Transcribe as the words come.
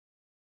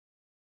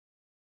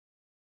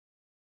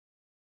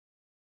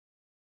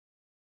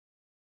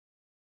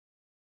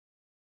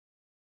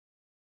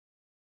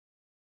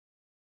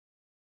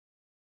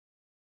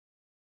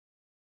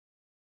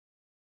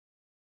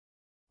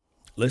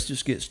let's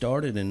just get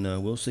started,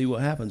 and we'll see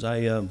what happens.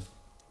 I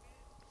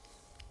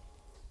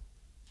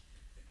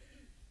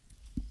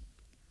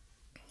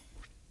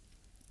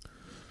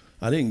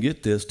didn't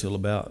get this till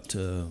about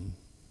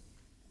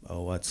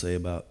I'd say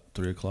about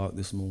 3 o'clock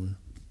this morning.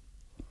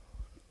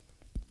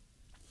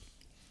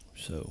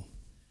 So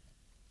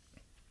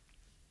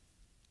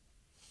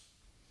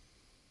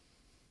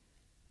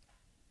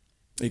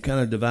it kind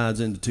of divides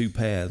into two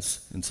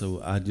paths, and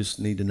so I just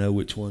need to know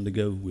which one to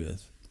go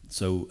with.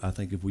 So I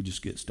think if we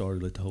just get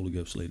started, let the Holy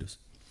Ghost lead us.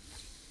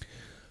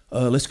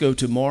 Let's go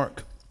to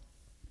Mark,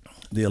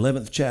 the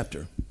 11th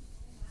chapter.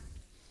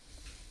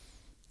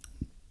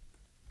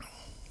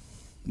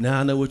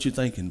 Now I know what you're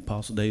thinking.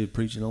 Apostle David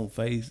preaching on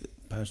faith.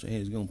 Pastor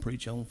Andy's going to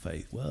preach on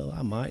faith. Well,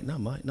 I might and I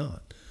might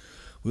not.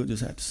 We'll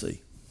just have to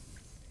see.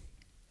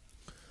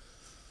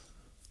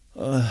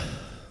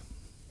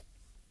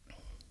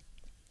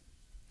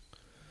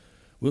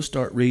 We'll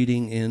start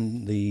reading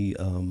in the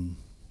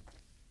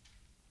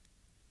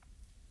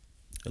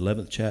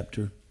 11th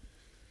chapter.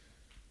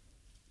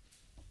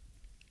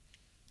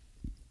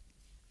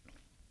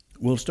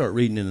 We'll start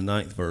reading in the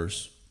 9th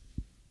verse.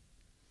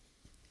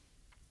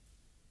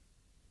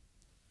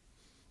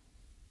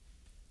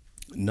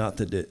 Not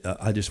that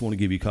I just want to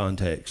give you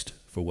context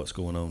for what's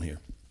going on here.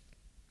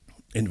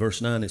 In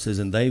verse 9 it says,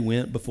 "And they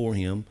went before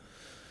him."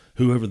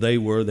 Whoever they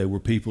were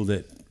people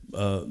that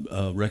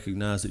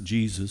recognized that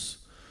Jesus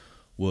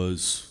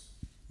was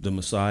the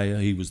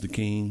Messiah. He was the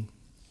King.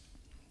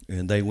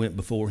 And they went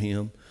before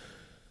him.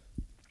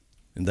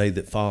 And they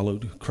that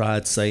followed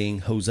cried, saying,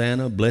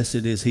 "Hosanna,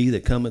 blessed is he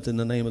that cometh in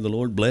the name of the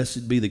Lord.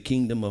 Blessed be the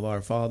kingdom of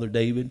our father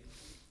David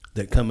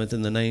that cometh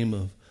in the name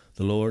of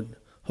the Lord.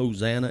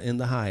 Hosanna in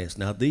the highest."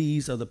 Now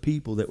these are the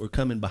people that were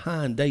coming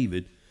behind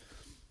David,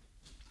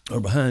 or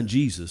behind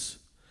Jesus,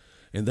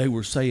 and they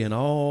were saying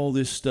all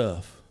this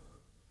stuff.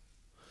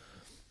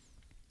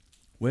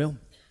 Well,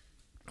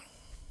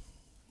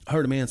 I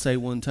heard a man say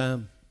one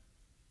time,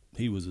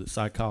 he was a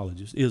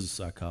psychologist, is a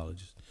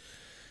psychologist.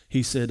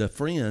 He said a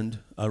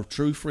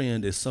true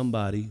friend is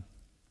somebody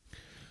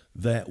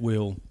that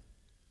will,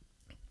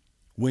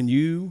 when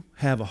you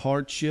have a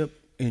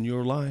hardship in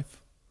your life,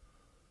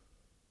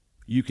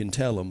 you can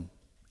tell them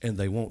and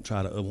they won't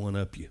try to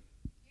one-up you.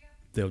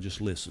 They'll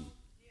just listen.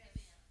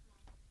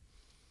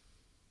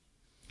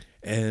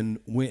 And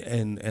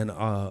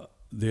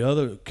the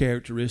other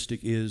characteristic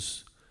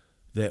is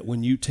that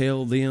when you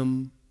tell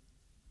them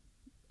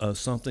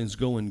something's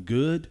going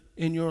good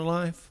in your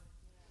life,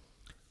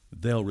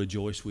 they'll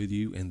rejoice with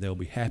you and they'll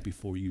be happy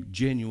for you,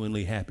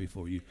 genuinely happy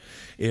for you.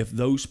 If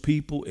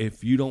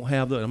you don't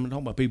have that, I'm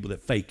talking about people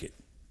that fake it.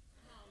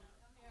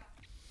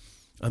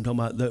 I'm talking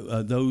about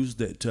those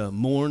that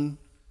mourn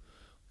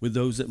with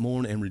those that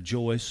mourn and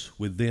rejoice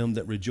with them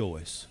that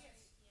rejoice.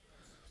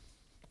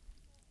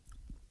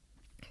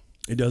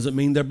 It doesn't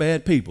mean they're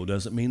bad people. It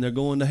doesn't mean they're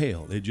going to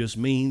hell. It just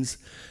means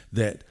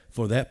that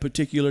for that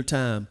particular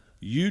time,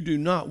 you do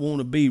not want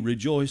to be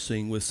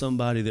rejoicing with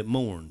somebody that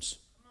mourns.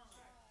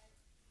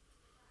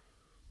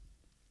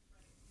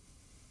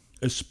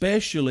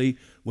 Especially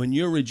when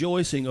you're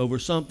rejoicing over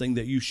something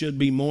that you should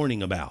be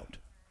mourning about.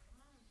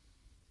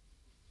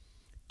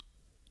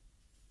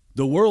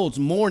 The world's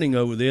mourning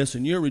over this,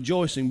 and you're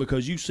rejoicing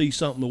because you see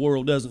something the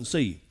world doesn't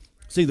see.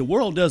 See, the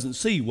world doesn't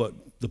see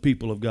what the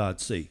people of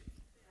God see.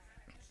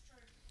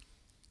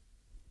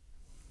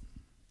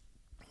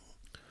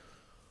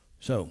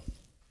 So,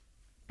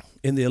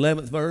 in the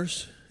 11th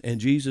verse, "And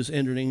Jesus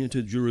entering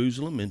into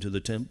Jerusalem, into the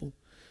temple,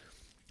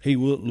 he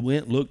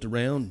went, looked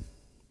around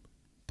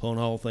upon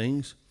all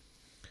things.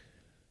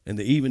 And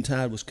the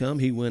eventide was come.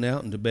 He went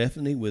out into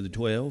Bethany with the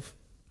 12.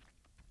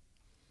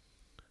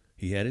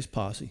 He had his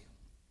posse.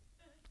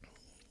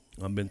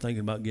 I've been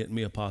thinking about getting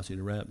me a posse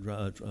to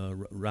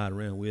ride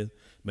around with.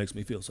 Makes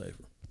me feel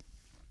safer.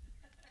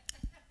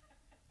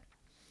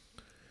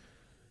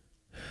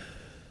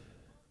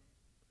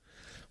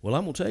 Well,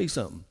 I'm going to tell you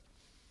something.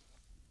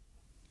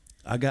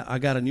 I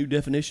got a new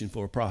definition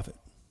for a prophet,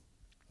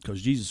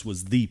 because Jesus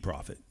was the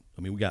prophet.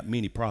 I mean, we got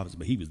many prophets,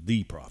 but he was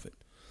the prophet.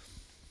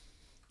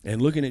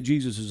 And looking at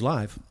Jesus'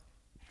 life,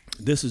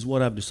 this is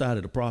what I've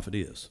decided a prophet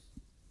is.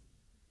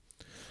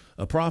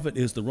 A prophet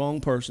is the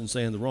wrong person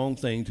saying the wrong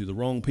thing to the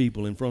wrong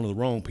people in front of the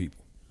wrong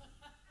people.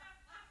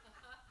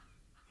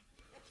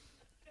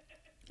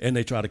 And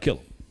they try to kill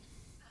him.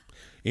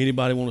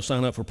 Anybody want to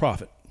sign up for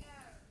prophet?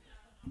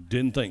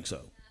 Didn't think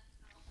so.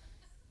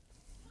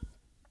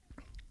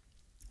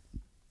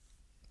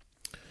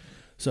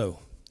 So,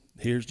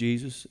 here's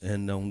Jesus,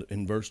 and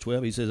in verse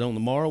 12, he says, "On the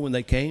morrow when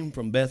they came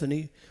from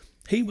Bethany,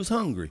 he was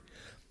hungry."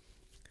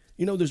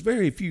 You know, there's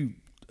very few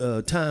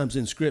times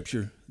in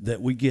Scripture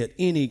that we get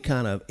any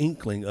kind of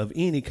inkling of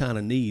any kind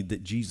of need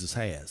that Jesus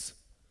has.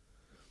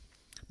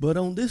 But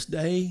on this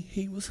day,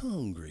 he was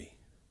hungry.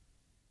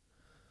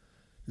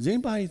 Does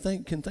anybody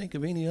can think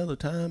of any other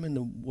time in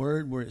the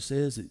Word where it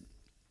says it,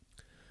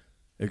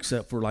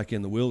 except for like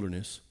in the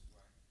wilderness,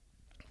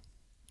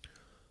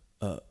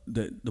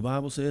 that the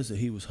Bible says that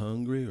he was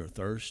hungry or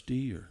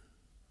thirsty or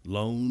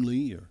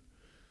lonely?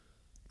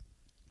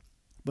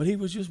 But he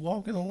was just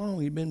walking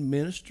along. He'd been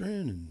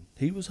ministering, and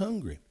he was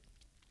hungry.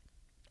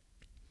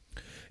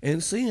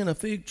 And seeing a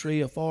fig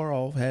tree afar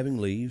off having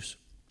leaves,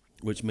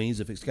 which means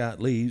if it's got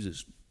leaves,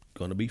 it's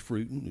going to be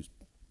fruiting.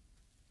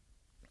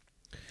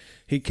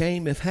 He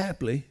came, if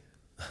haply,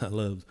 I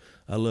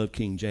love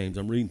King James.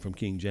 I'm reading from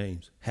King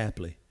James.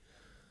 Haply,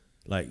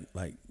 like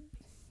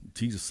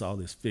Jesus saw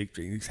this fig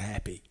tree and he's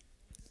happy.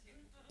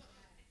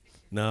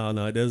 No,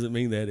 it doesn't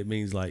mean that. It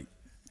means like,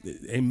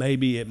 and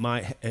maybe it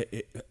might,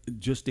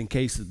 just in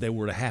case that there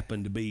were to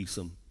happen to be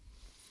some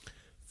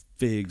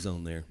figs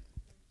on there.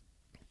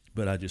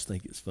 But I just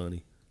think it's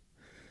funny.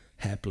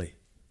 Happily.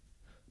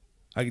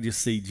 I can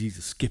just see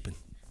Jesus skipping.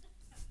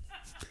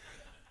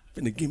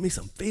 Finna give me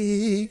some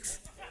figs.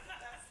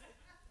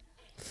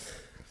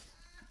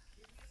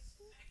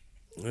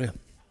 Yeah.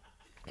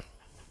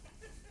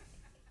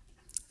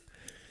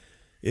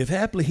 If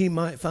haply he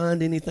might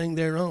find anything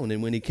thereon,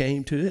 and when he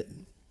came to it,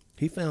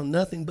 he found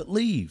nothing but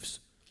leaves.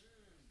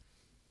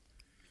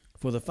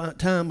 For the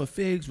time of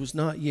figs was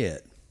not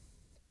yet.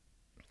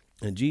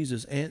 And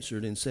Jesus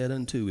answered and said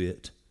unto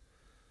it,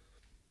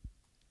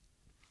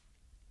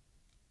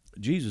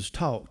 Jesus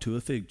talked to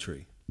a fig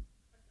tree.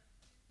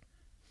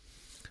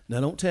 Now,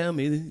 don't tell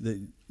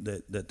me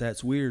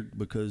that's weird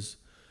because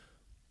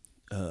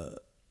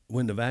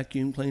when the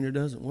vacuum cleaner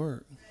doesn't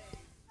work.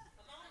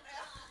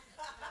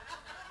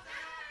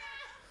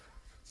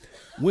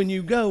 When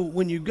you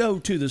go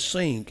to the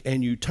sink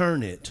and you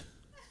turn it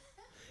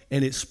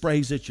and it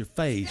sprays at your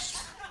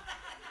face,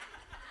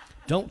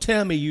 don't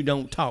tell me you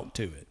don't talk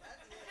to it.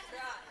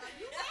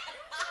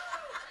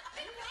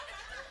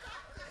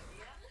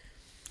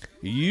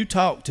 You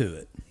talk to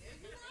it.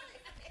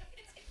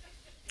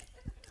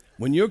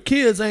 When your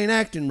kids ain't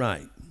acting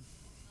right,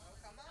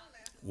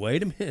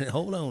 wait a minute,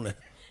 hold on.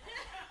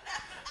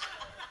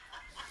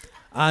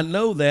 I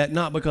know that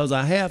not because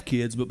I have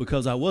kids, but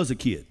because I was a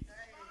kid.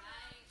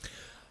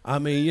 I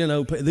mean, you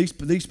know,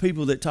 these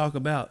people that talk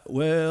about,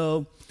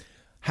 well,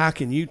 how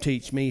can you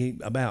teach me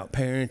about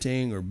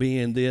parenting or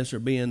being this or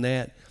being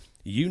that?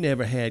 You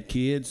never had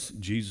kids.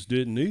 Jesus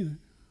didn't either.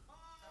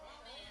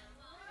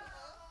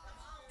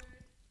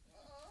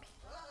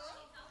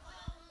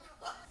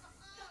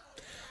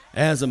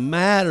 As a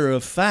matter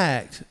of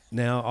fact,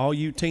 now all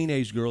you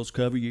teenage girls,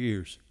 cover your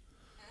ears.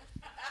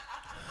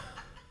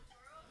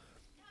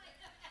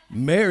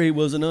 Mary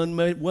was an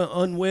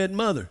unwed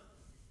mother.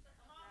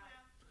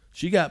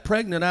 She got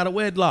pregnant out of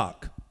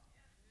wedlock.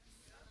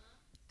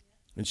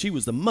 And she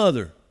was the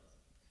mother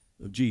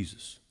of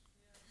Jesus.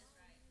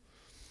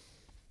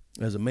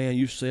 As a man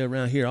used to say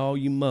around here, all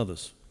you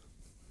mothers.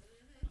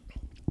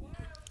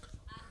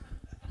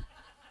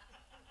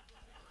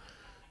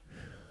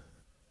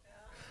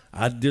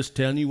 I'm just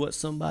telling you what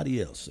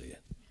somebody else said.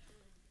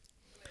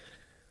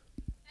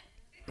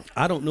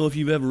 I don't know if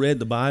you've ever read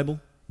the Bible,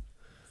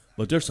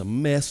 but there's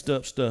some messed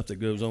up stuff that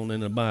goes on in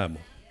the Bible.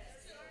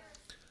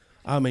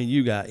 I mean,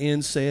 you got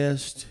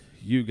incest,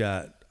 you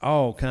got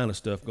all kind of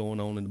stuff going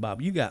on in the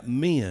Bible. You got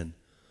men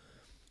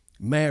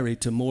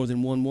married to more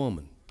than one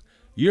woman.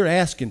 You're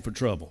asking for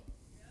trouble.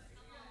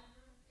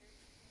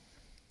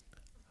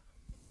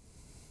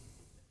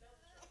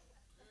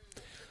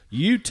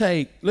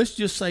 Let's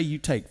just say you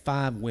take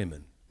 5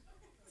 women.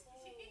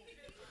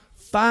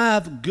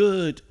 5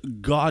 good,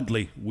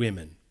 godly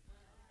women.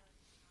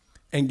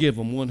 And give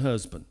them one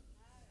husband.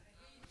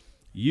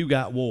 You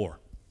got war.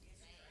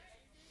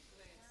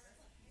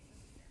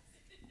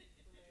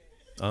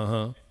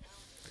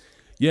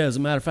 Yeah, as a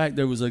matter of fact,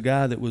 there was a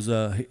guy that was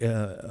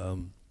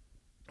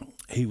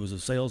he was a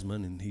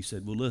salesman, and he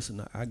said, well,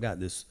 listen, I've got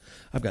this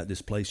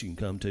place you can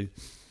come to,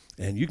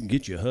 and you can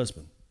get you a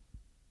husband.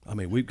 I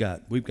mean, we've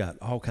got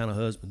all kind of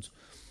husbands.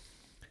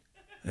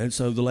 And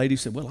so the lady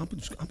said, well, I'm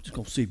just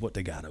going to see what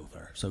they got over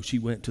there. So she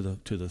went to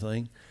the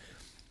thing,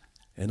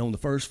 and on the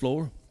first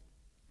floor,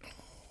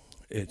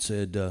 it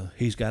said,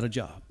 he's got a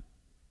job.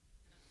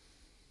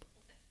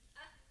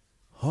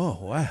 Oh,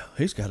 wow,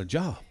 he's got a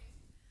job.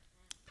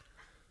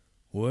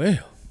 Well,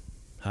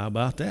 how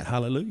about that?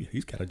 Hallelujah,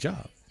 he's got a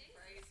job.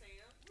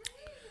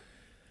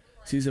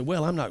 She said,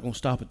 well, I'm not going to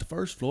stop at the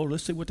first floor.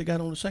 Let's see what they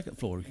got on the second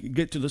floor. You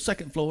get to the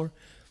second floor,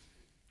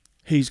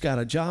 he's got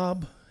a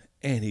job,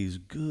 and he's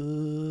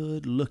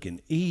good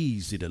looking,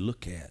 easy to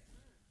look at.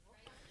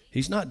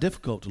 He's not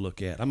difficult to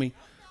look at. I mean,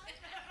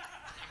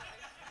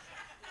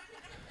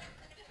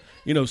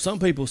 you know, some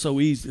people so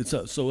easy, it's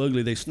so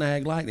ugly they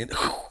snag lightning.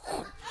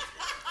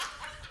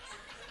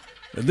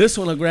 And this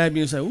one will grab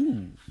you and say,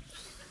 ooh,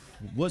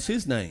 what's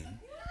his name?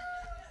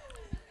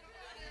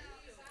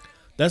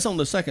 That's on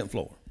the second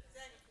floor.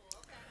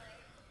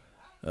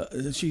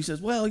 She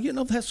says, well, you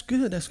know, that's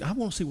good. I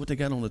want to see what they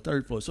got on the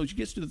third floor. So she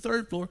gets to the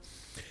third floor.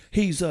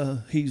 He's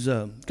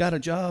got a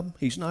job.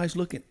 He's nice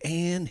looking,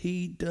 and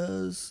he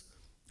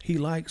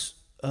likes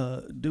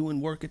doing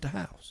work at the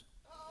house.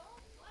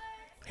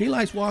 He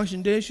likes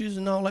washing dishes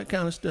and all that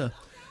kind of stuff.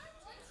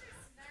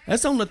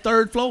 That's on the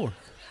third floor.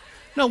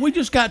 No, we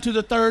just got to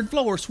the third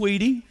floor,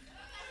 sweetie.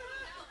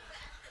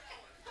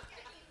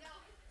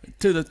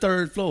 To the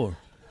third floor.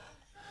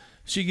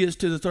 She gets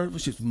to the third floor.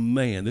 She says,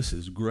 man, this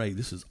is great.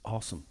 This is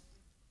awesome.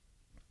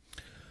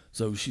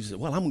 So she said,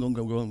 well, I'm going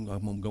to go. I'm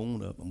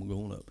going up. I'm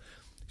going up.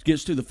 She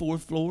gets to the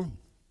fourth floor.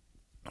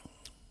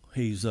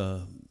 He's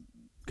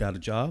got a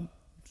job.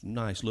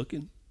 Nice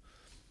looking.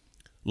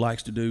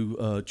 Likes to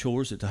do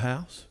chores at the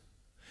house.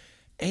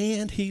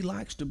 And he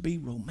likes to be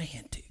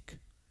romantic.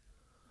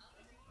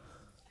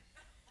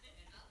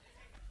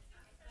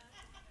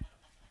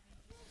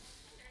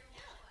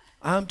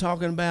 I'm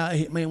talking about,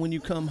 man, when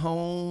you come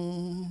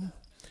home,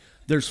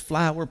 there's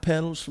flower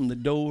petals from the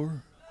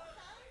door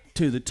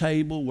to the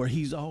table where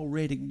he's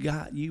already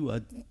got you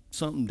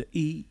something to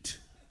eat.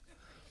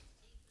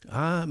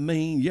 I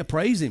mean, yeah,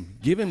 praise him.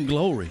 Give him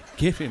glory.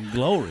 Give him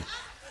glory.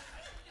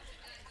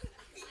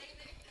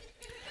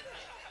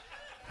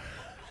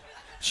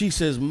 She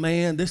says,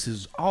 man, this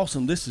is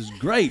awesome. This is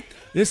great.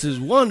 This is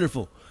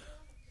wonderful.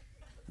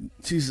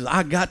 She says,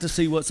 I got to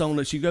see what's on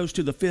it. She goes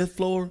to the fifth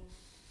floor.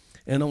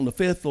 And on the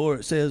fifth floor,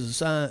 it says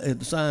the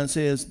sign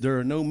says, there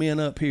are no men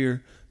up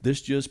here. This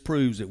just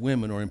proves that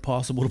women are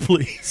impossible to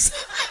please.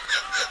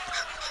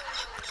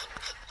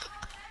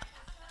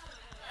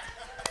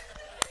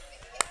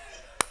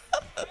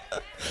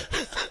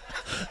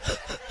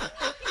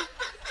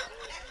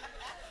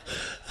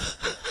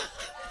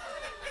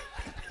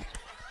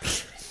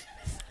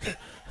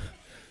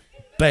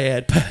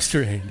 Bad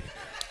Pastor Andy.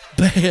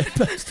 Bad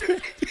Pastor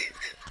Andy.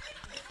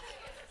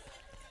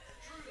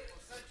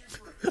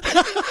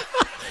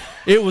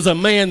 It was a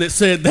man that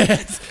said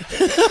that.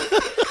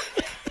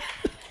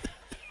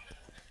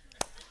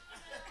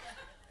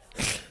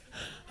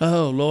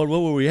 Oh, Lord, where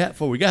were we at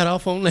before we got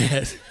off on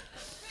that?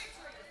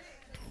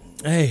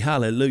 Hey,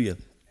 hallelujah.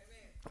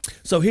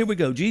 So here we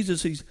go.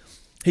 Jesus,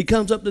 he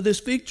comes up to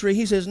this fig tree.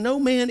 He says, no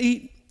man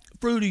eat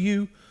fruit of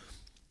you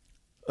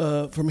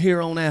from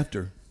here on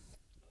after.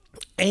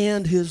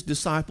 And his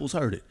disciples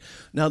heard it.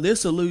 Now,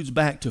 this alludes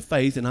back to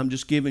faith, and I'm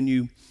just giving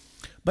you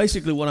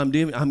basically what I'm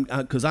doing,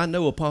 because I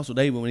know Apostle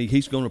David, when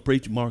he's going to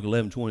preach Mark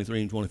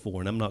 11:23 and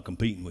 24, and I'm not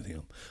competing with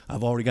him.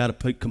 I've already got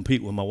to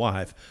compete with my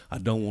wife. I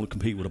don't want to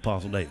compete with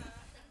Apostle David.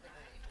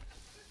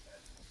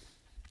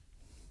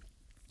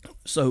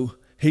 So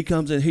he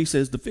comes in, he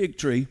says the fig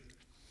tree,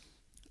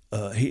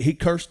 he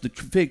cursed the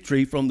fig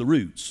tree from the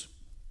roots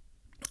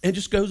and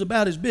just goes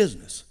about his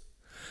business.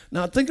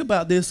 Now think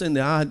about this in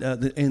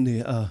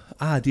the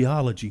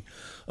ideology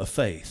of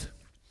faith.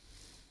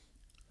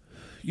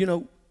 You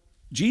know,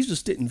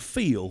 Jesus didn't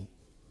feel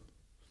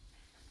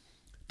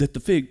that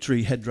the fig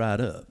tree had dried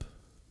up.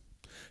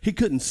 He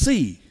couldn't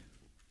see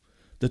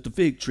that the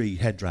fig tree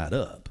had dried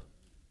up.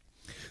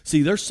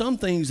 See, there's some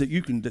things that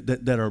you can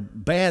that are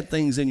bad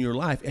things in your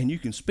life, and you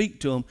can speak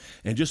to them,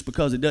 and just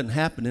because it doesn't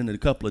happen in a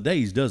couple of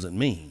days doesn't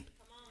mean.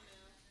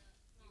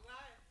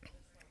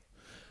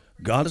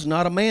 God is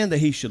not a man that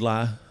he should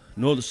lie,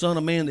 nor the son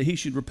of man that he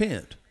should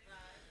repent.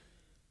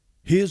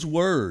 His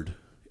word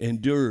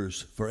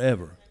endures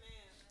forever.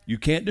 You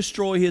can't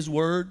destroy his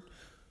word.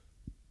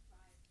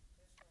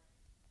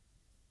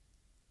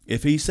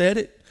 If he said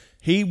it,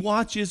 he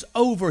watches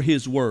over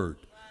his word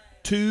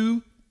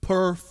to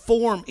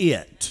perform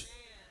it.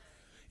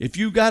 If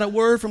you got a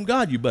word from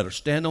God, you better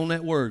stand on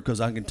that word,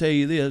 because I can tell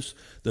you this,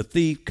 the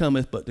thief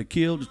cometh but to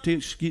kill, to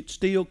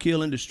steal,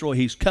 kill, and destroy.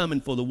 He's coming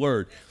for the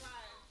word.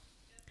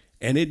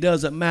 And it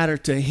doesn't matter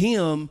to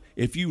him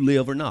if you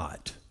live or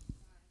not.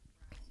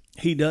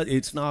 He does.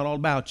 It's not all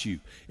about you.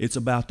 It's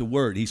about the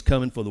word. He's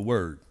coming for the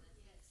word.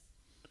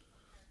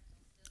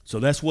 So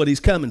that's what he's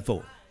coming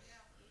for.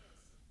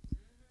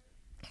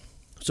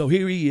 So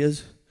here he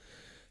is.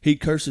 He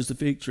curses the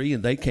fig tree,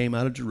 and they came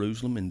out of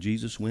Jerusalem, and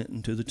Jesus went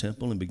into the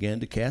temple and began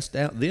to cast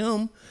out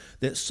them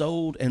that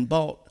sold and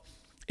bought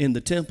in the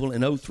temple,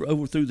 and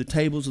overthrew the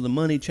tables of the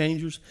money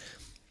changers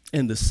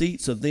and the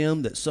seats of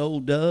them that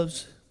sold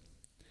doves.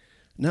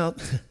 Now,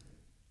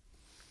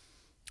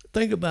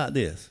 think about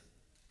this.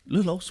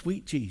 Little old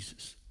sweet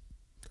Jesus.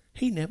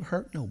 He never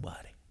hurt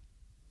nobody.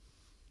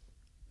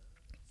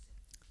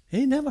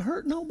 He never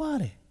hurt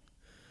nobody.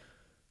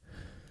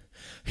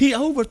 He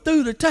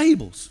overthrew the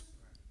tables.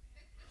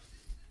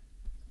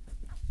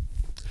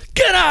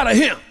 Get out of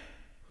here.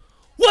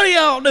 What are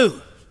y'all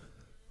doing?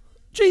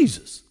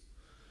 Jesus.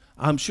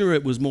 I'm sure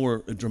it was more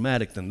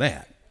dramatic than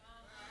that.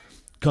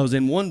 Because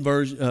in one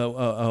version,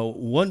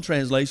 one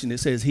translation, it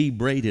says he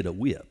braided a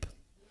whip.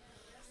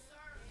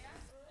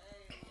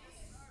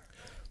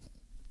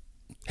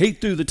 He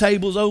threw the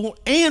tables over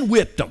and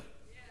whipped them.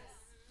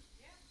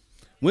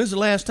 When's the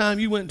last time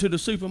you went to the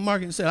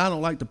supermarket and said, I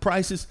don't like the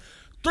prices?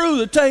 Threw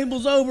the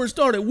tables over and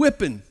started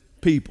whipping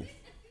people.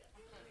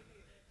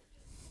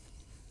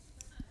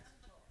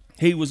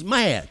 He was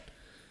mad.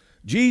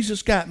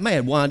 Jesus got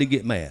mad. Why did he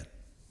get mad?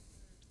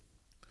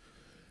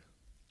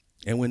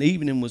 And when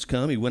evening was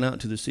come, he went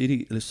out to the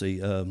city. Let's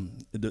see.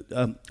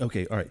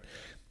 Okay, all right.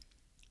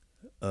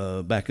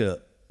 Back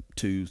up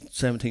to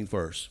 17th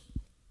verse.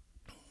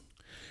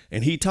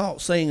 And he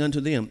taught, saying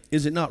unto them,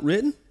 is it not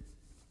written?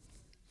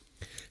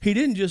 He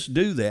didn't just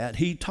do that.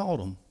 He taught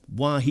them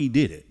why he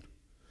did it.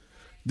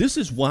 This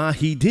is why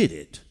he did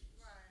it.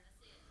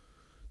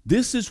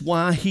 This is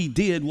why he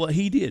did what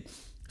he did.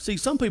 See,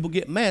 some people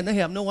get mad and they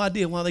have no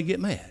idea why they get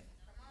mad.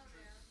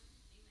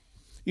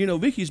 You know,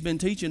 Vicky's been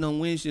teaching on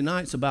Wednesday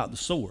nights about the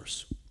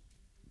source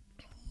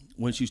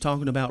when she's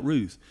talking about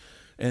Ruth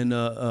and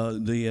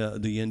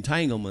the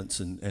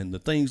entanglements and the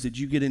things that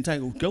you get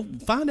entangled. Go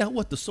find out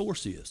what the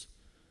source is.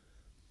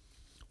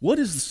 What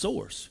is the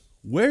source?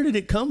 Where did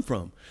it come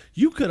from?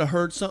 You could have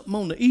heard something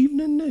on the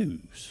evening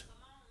news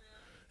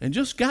and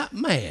just got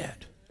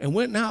mad and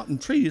went out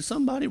and treated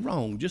somebody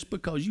wrong just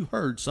because you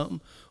heard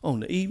something on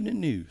the evening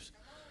news.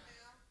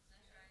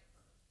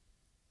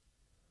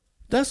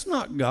 That's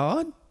not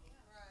God.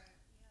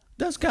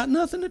 That's got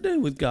nothing to do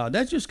with God.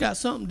 That's just got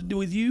something to do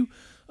with you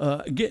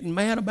getting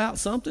mad about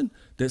something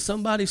that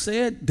somebody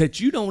said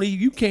that you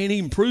can't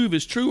even prove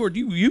is true, or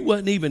you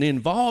wasn't even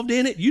involved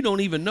in it. You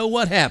don't even know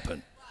what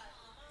happened.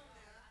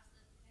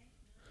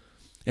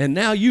 And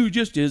now you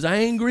just as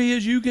angry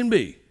as you can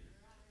be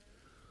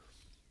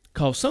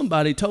because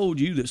somebody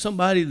told you that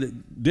somebody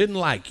that didn't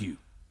like you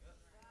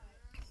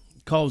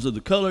because of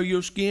the color of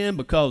your skin,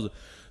 because of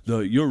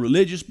your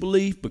religious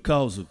belief,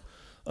 because of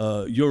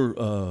your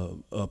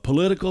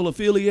political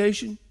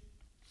affiliation.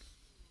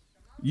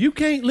 You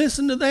can't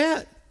listen to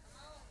that.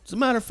 As a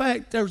matter of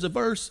fact, there's a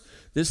verse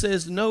that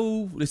says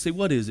no. Let's see,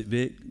 what is it,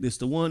 Vic? It's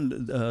the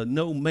one,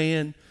 no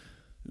man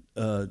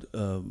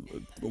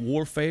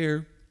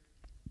warfare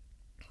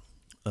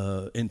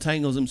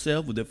entangles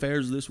himself with the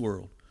affairs of this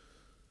world.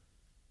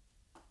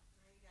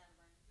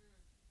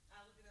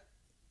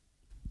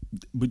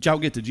 But y'all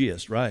get the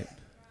gist, right?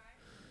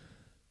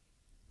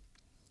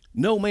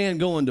 No man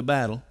going to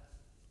battle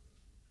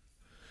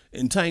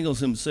entangles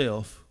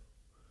himself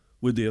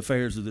with the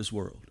affairs of this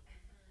world.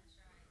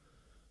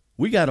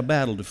 We got a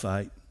battle to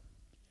fight,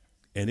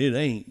 and it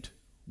ain't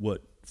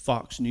what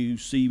Fox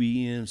News,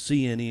 CBN,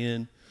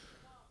 CNN,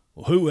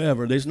 or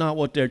whoever, that's not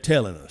what they're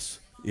telling us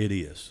it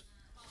is.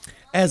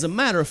 As a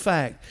matter of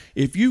fact,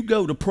 if you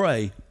go to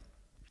pray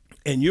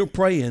and you're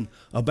praying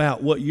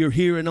about what you're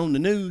hearing on the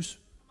news,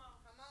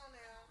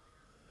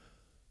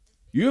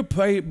 you're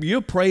praying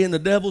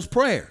the devil's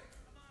prayer.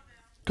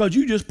 Because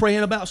you're just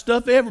praying about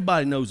stuff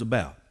everybody knows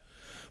about.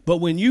 But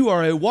when you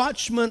are a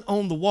watchman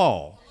on the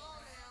wall,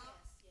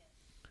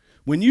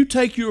 when you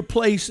take your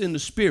place in the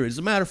Spirit, as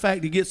a matter of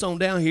fact, it gets on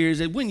down here, is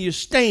that when you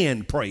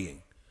stand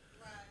praying,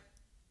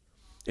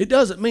 it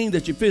doesn't mean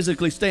that you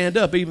physically stand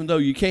up, even though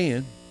you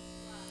can.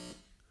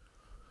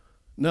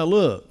 Now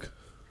look,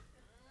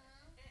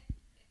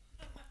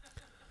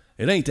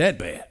 it ain't that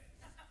bad.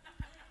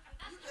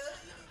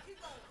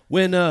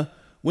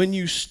 When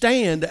you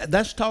stand,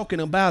 that's talking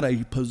about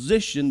a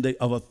position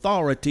of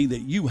authority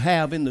that you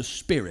have in the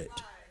Spirit.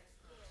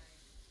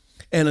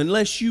 And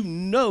unless you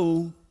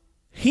know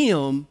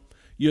Him,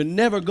 you're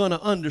never going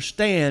to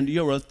understand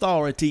your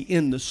authority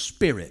in the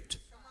Spirit.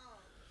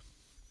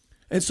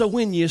 And so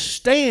when you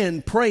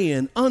stand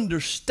praying,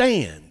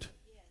 understand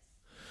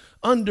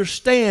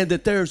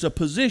that there's a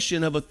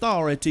position of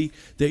authority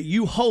that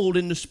you hold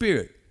in the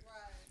Spirit.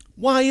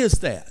 Why is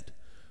that?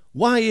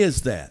 Why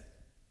is that?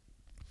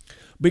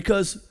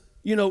 Because,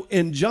 you know,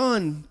 in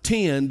John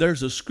 10,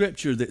 there's a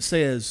scripture that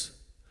says,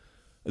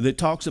 that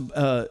talks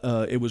about,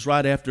 it was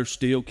right after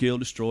steal, kill,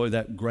 destroy,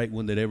 that great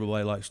one that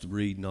everybody likes to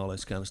read and all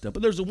that kind of stuff.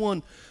 But there's a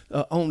one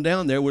on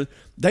down there where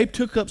they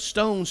took up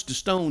stones to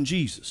stone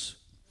Jesus.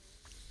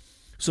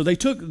 So they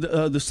took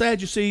the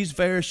Sadducees,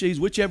 Pharisees,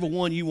 whichever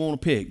one you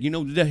want to pick. You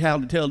know how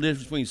to tell the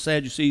difference between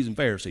Sadducees and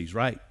Pharisees,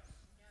 right?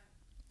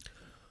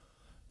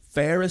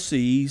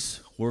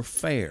 Pharisees were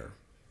fair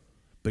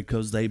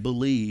because they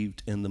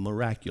believed in the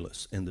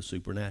miraculous and the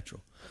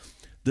supernatural.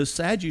 The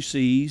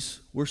Sadducees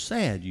were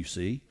sad, you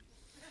see,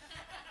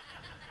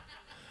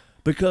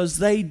 because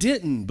they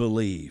didn't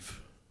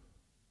believe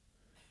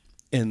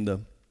in the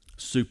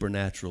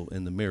supernatural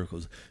and the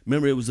miracles.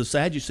 Remember, it was the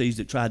Sadducees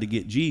that tried to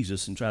get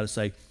Jesus and try to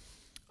say,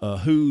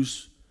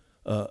 who's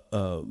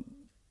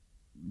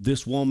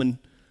this woman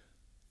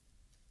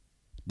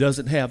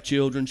doesn't have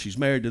children, she's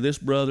married to this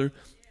brother,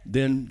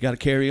 then got to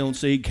carry on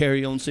seed,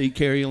 carry on seed,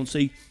 carry on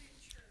seed.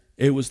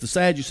 It was the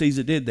Sadducees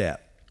that did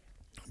that.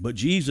 But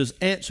Jesus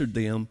answered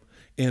them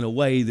in a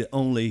way that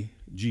only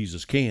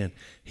Jesus can.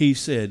 He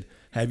said,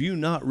 have you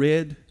not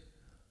read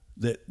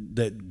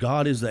that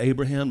God is the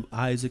Abraham,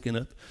 Isaac,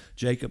 and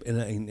Jacob,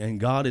 and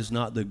God is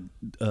not the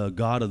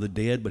God of the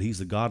dead, but He's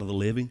the God of the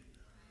living?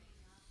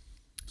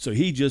 So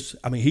he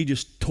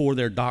just tore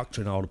their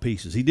doctrine all to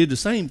pieces. He did the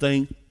same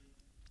thing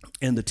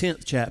in the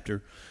 10th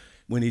chapter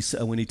when he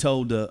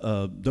told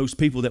those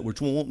people that were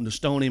wanting to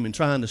stone him and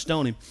trying to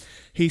stone him.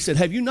 He said,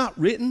 have you not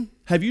read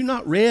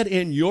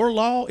in your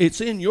law? It's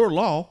in your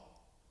law.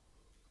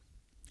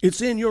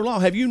 It's in your law.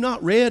 Have you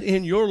not read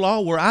in your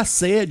law where I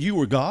said you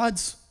were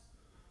gods?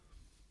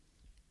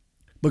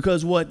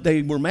 Because what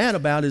they were mad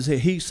about is that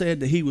he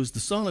said that he was the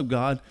Son of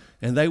God,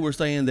 and they were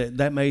saying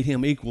that made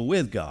him equal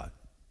with God.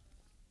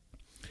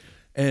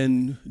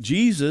 And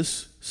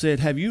Jesus said,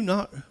 have you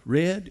not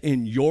read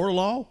in your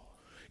law?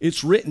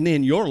 It's written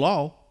in your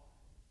law.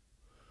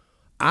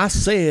 I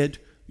said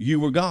you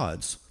were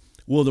gods.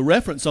 Well, the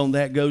reference on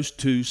that goes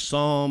to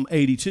Psalm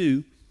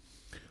 82,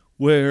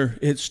 where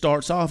it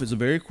starts off. It's a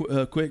very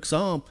quick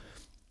psalm.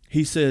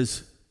 He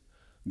says,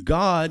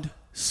 God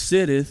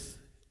sitteth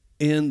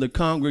in the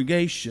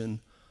congregation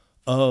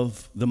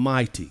of the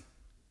mighty.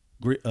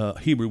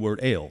 Hebrew word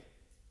El,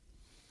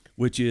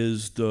 which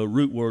is the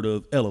root word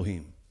of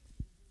Elohim.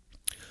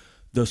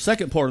 The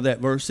second part of that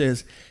verse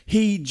says,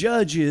 he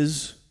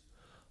judges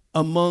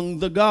among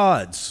the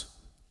gods.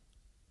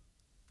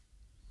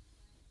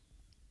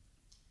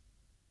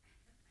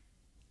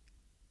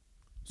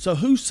 So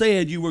who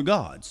said you were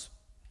gods?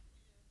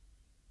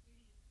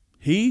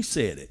 He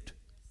said it.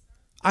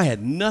 I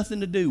had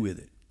nothing to do with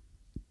it.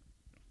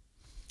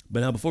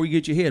 But now before you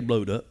get your head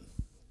blowed up,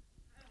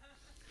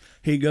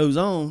 he goes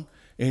on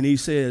and he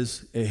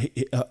says,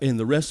 in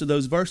the rest of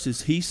those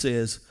verses, he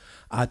says,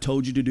 I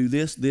told you to do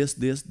this, this,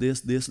 this,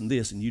 this, this, and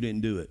this, and you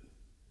didn't do it.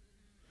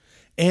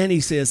 And he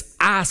says,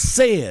 I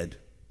said,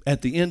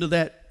 at the end of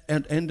that,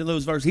 end of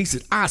those verses, he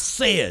said, I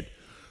said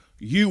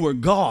you were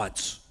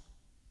gods.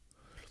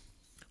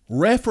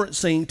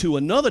 Referencing to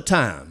another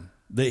time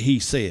that he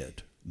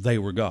said they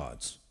were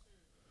gods.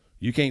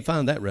 You can't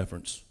find that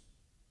reference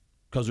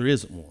because there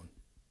isn't one.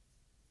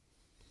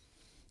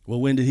 Well,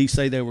 when did he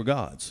say they were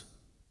gods?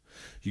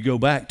 You go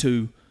back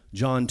to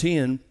John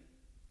 10,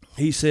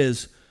 he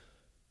says,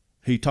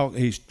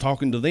 he's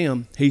talking to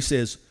them, he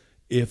says,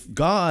 if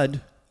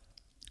God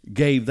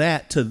gave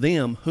that to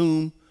them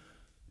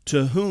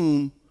to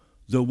whom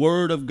the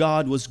word of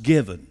God was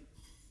given,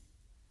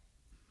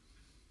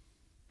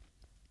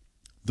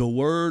 the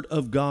word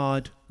of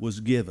God was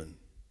given.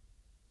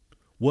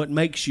 What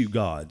makes you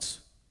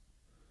gods?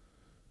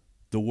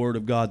 The word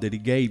of God that he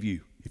gave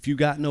you. If you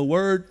got no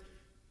word,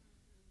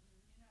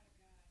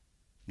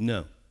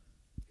 no.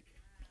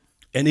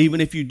 And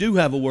even if you do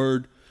have a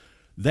word,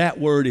 that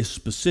word is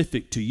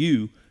specific to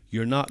you.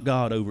 You're not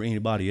God over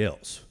anybody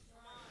else.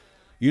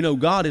 You know,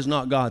 God is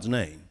not God's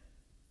name.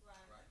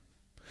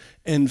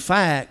 In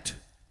fact,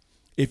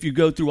 if you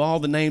go through all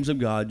the names of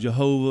God,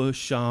 Jehovah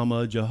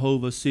Shammah,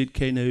 Jehovah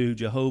Sidkenu,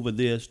 Jehovah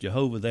this,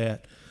 Jehovah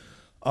that,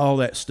 all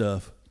that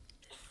stuff,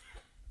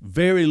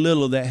 very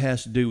little of that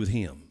has to do with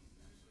him.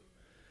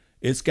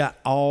 It's got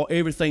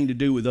everything to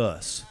do with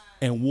us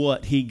and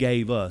what he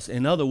gave us.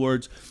 In other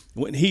words,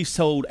 when he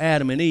told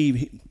Adam and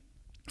Eve,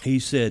 he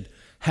said,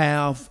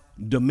 have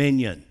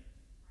dominion.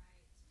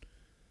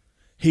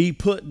 He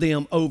put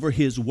them over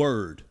his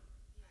word.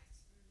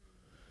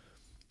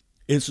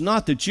 It's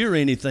not that you're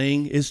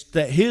anything, it's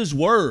that his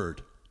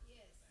word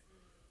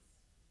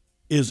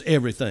is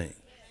everything.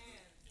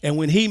 And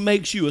when he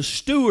makes you a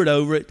steward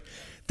over it,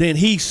 then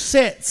he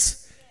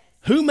sits.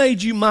 Who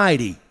made you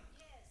mighty?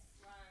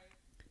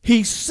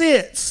 He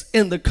sits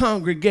in the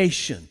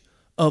congregation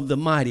of the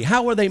mighty.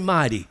 How are they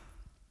mighty?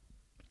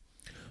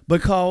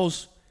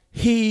 Because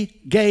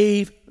he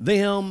gave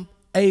them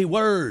a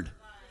word.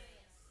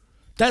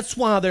 That's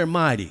why they're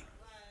mighty.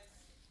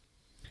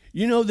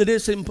 You know that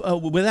it's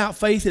without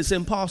faith it's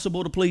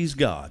impossible to please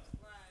God.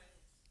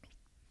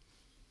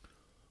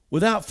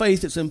 Without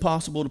faith it's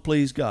impossible to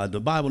please God. The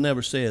Bible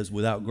never says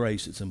without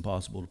grace it's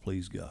impossible to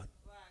please God.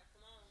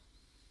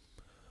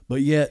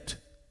 But yet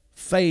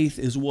faith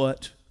is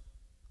what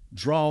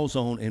draws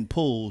on and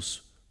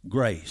pulls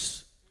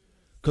grace.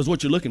 Because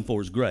what you're looking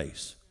for is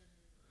grace.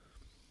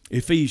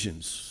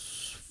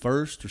 Ephesians,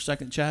 1st or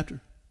 2nd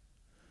chapter.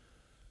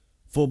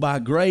 For by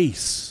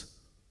grace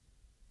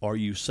are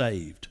you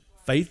saved.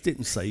 Faith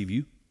didn't save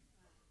you.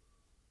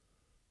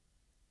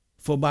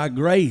 For by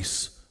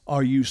grace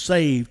are you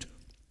saved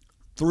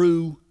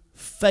through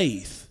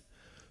faith.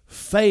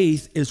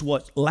 Faith is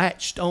what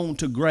latched on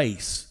to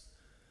grace.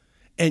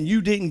 And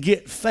you didn't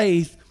get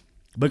faith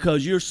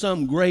because you're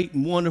some great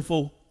and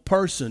wonderful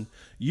person.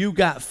 You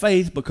got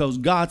faith because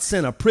God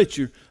sent a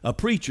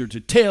preacher to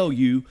tell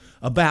you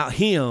about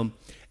him,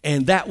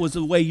 and that was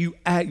the way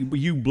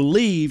you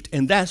believed,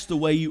 and that's the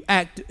way you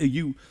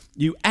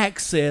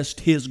accessed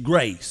his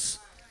grace.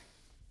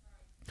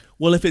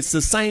 Well, if it's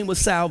the same with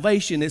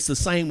salvation, it's the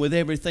same with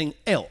everything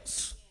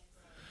else.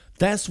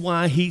 That's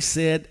why he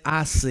said,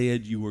 I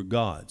said you were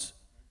gods.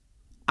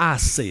 I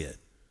said.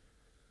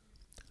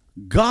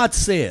 God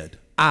said,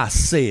 I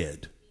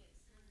said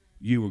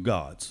you were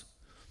gods.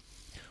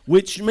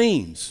 Which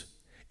means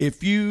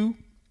if you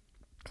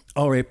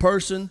are a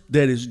person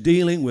that is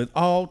dealing with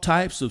all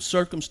types of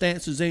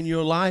circumstances in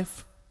your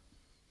life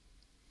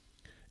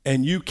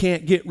and you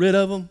can't get rid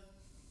of them,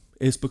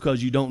 it's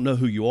because you don't know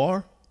who you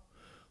are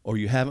or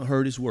you haven't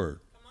heard his word.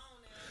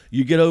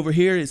 You get over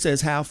here, it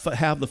says have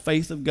the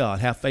faith of God.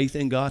 Have faith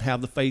in God,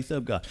 have the faith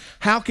of God.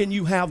 How can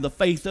you have the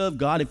faith of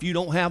God if you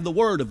don't have the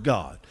word of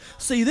God?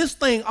 See, this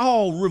thing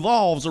all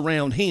revolves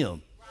around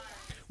him.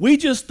 We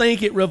just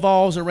think it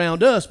revolves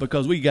around us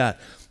because we got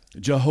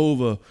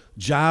Jehovah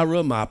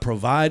Jireh, my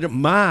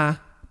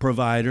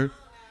provider.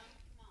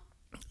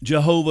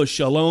 Jehovah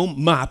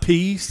Shalom, my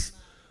peace.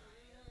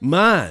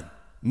 Mine.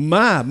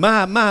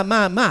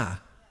 My.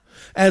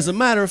 As a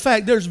matter of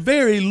fact, there's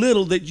very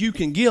little that you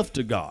can give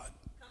to God.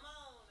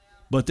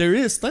 But there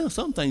is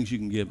some things you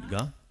can give to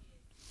God.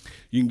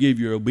 You can give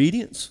your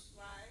obedience.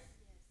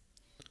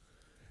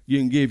 You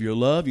can give your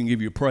love. You can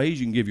give your praise.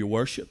 You can give your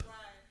worship.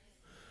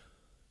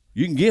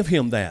 You can give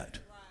him that.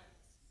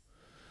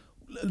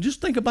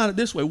 Just think about it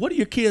this way. What do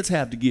your kids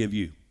have to give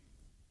you?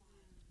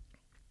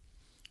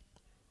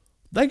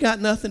 They got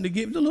nothing to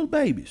give. The little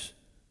babies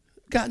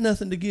got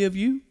nothing to give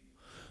you.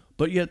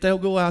 But yet they'll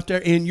go out there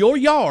in your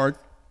yard,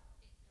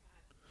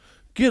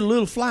 get a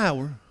little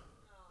flower,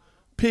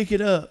 pick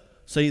it up.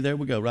 See, there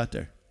we go, right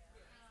there.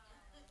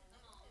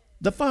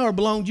 The flower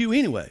belonged to you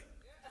anyway.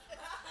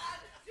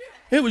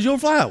 It was your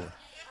flower.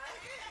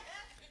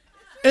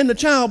 And the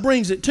child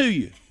brings it to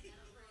you.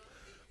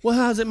 Well,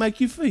 how does it make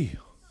you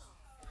feel?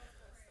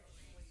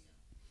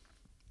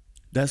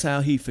 That's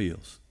how he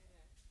feels.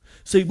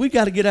 See, we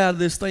got to get out of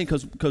this thing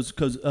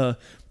because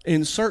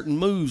in certain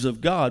moves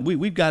of God,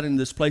 we've got in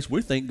this place where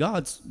we think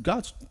God's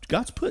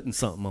putting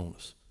something on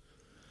us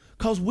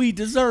because we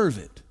deserve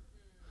it,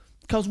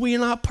 because we are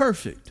not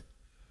perfect.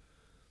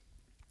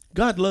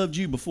 God loved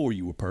you before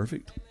you were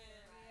perfect.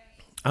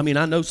 I mean,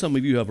 I know some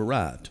of you have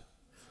arrived.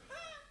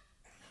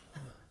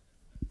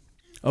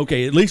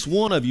 Okay, at least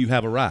one of you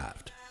have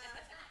arrived.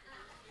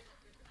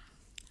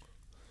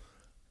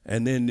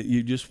 And then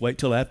you just wait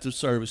till after the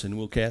service and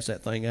we'll cast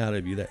that thing out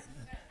of you.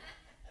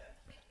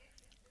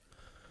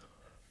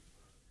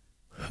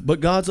 But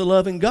God's a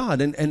loving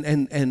God, and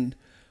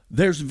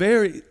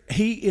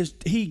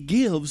he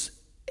gives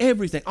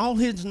everything, all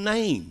his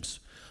names,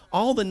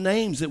 all the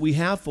names that we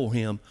have for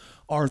him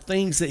are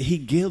things that he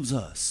gives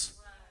us.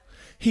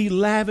 He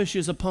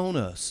lavishes upon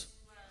us.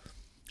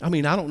 I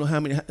mean, I don't know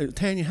how many.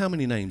 Tanya, how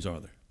many names are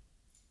there?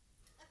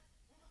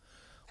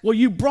 Well,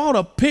 you brought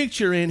a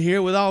picture in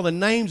here with all the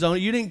names on it.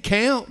 You didn't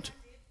count.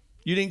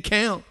 You didn't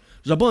count.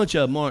 There's a bunch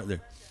of them, aren't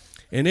there?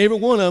 And every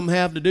one of them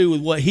have to do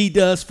with what he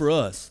does for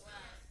us.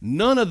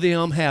 None of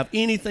them have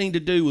anything to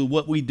do with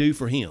what we do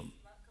for him.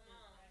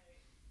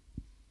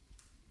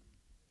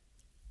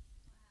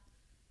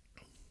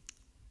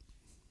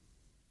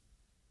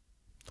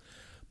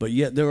 But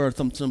yet there are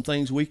some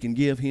things we can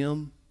give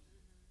him.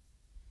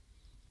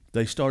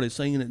 They started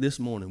singing it this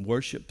morning,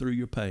 worship through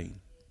your pain.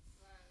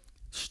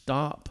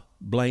 Stop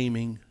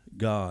blaming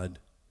God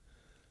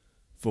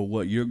for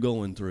what you're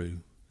going through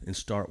and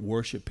start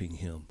worshiping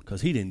him,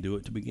 because he didn't do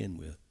it to begin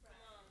with.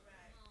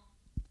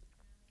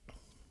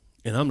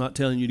 And I'm not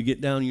telling you to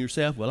get down on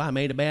yourself, well, I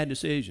made a bad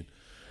decision.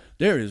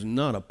 There is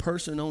not a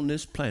person on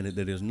this planet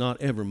that has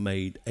not ever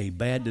made a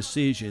bad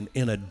decision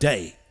in a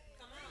day.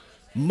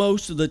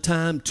 Most of the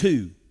time,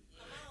 two.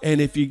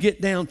 And if you get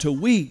down to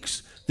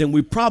weeks, then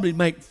we probably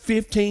make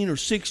 15 or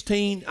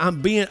 16.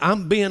 I'm being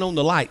on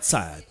the light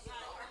side.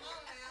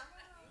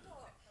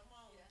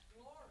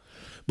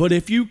 But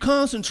if you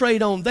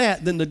concentrate on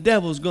that, then the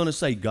devil's going to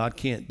say, God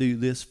can't do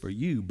this for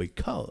you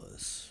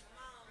because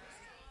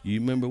you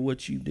remember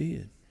what you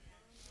did.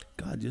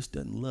 God just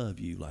doesn't love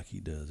you like he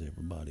does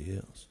everybody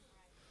else.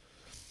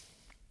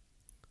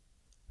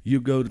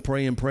 You go to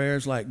praying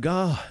prayers like,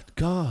 God,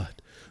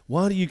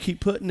 why do you keep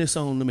putting this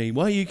on to me?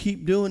 Why do you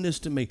keep doing this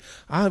to me?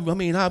 I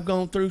mean, I've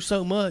gone through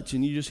so much.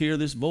 And you just hear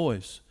this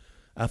voice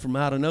from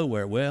out of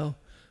nowhere. Well,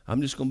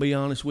 I'm just going to be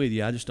honest with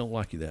you. I just don't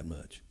like you that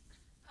much.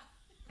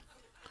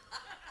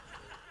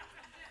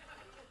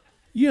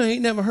 You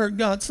ain't never heard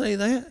God say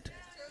that.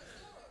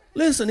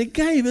 Listen, he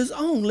gave his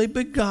only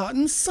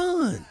begotten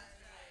son.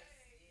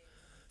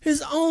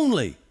 His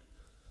only,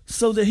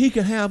 so that he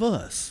could have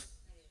us.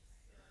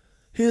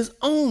 His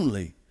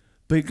only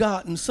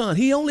begotten son.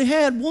 He only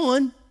had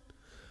one.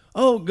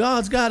 Oh,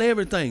 God's got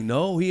everything.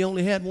 No, he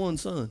only had one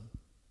son.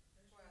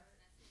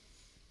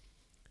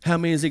 How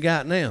many has he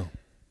got now?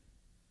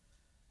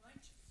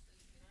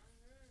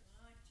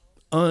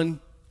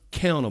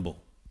 Uncountable.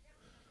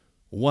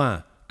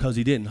 Why? Because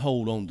he didn't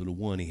hold on to the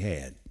one he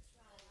had.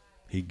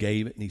 He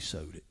gave it and he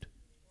sowed it.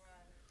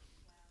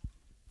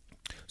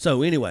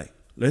 So anyway,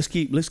 let's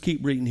keep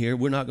reading here.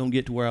 We're not going to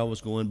get to where I was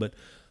going, but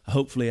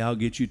hopefully I'll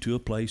get you to a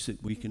place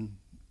that we can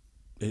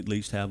at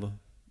least have a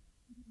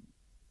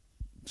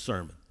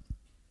sermon.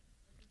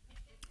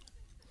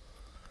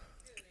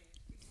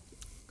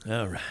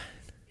 All right.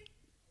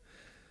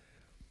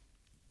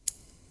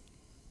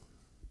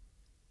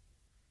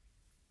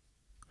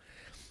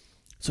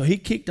 So he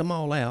kicked them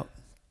all out.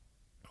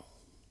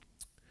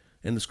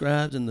 And the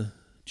scribes and the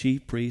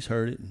chief priests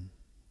heard it and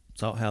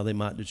saw how they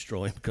might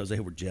destroy him because they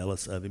were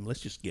jealous of him.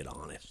 Let's just get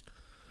honest.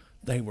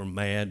 They were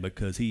mad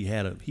because he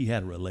had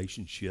a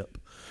relationship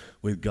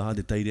with God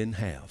that they didn't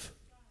have.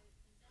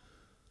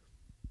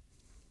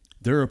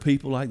 There are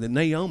people like that.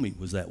 Naomi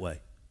was that way.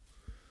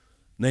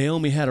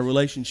 Naomi had a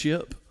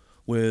relationship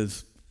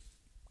with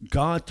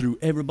God through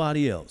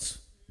everybody else.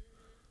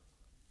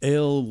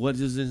 What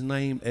is his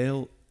name?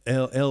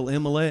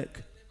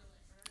 Elimelech,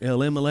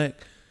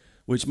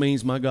 which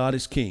means my God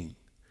is king.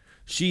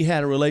 She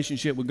had a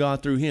relationship with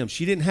God through him.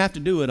 She didn't have to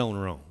do it on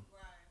her own.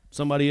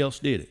 Somebody else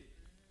did it.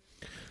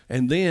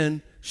 And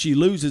then she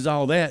loses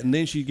all that, and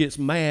then she gets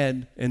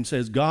mad and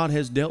says, God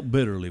has dealt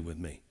bitterly with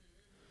me.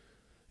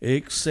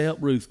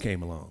 Except Ruth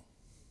came along.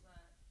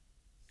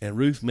 And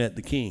Ruth met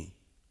the king.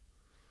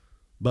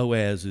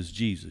 Boaz is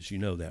Jesus. You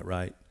know that,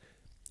 right?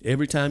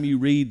 Every time you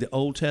read the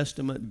Old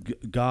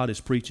Testament, God is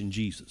preaching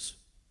Jesus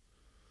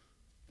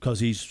because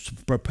he's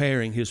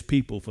preparing his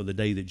people for the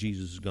day that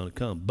Jesus is going to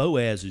come.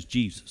 Boaz is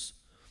Jesus.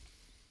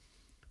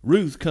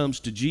 Ruth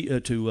comes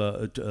into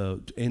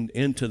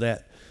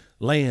that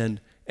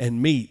land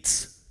and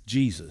meets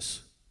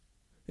Jesus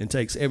and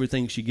takes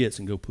everything she gets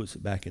and puts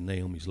it back in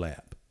Naomi's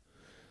lap.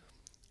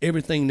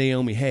 Everything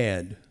Naomi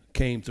had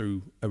came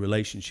through a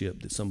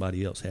relationship that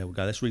somebody else had with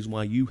God. That's the reason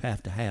why you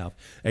have to have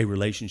a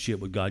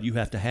relationship with God. You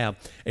have to have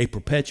a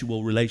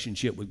perpetual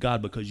relationship with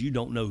God because you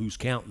don't know who's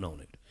counting on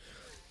it.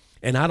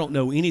 And I don't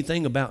know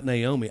anything about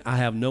Naomi. I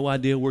have no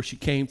idea where she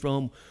came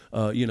from,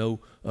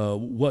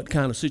 what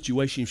kind of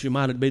situation she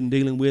might have been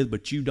dealing with,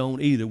 but you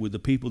don't either with the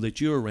people that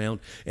you're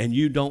around. And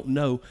you don't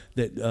know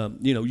that,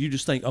 you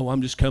just think, oh,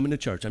 I'm just coming to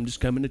church. I'm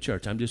just coming to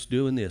church. I'm just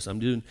doing this.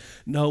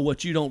 No,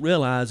 what you don't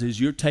realize is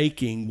you're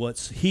taking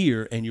what's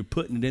here and you're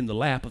putting it in the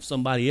lap of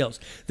somebody else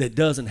that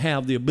doesn't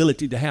have the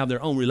ability to have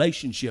their own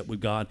relationship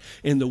with God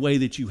in the way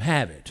that you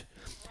have it.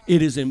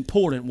 It is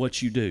important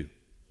what you do.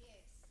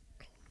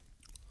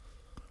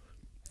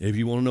 If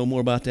you want to know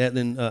more about that,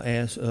 then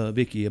ask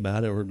Vicki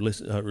about it, or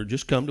listen, or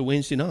just come to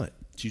Wednesday night.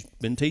 She's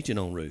been teaching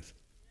on Ruth.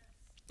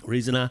 The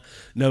reason I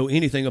know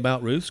anything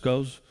about Ruth is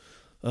because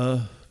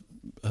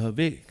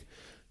Vic,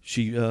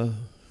 she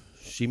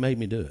made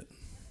me do it.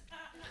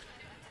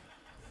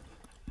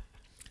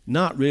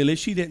 Not really.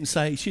 She didn't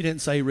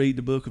say read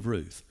the book of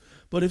Ruth.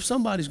 But if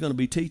somebody's going to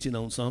be teaching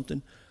on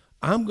something,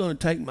 I'm going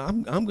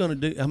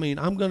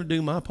to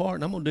do my part,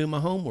 and I'm going to do my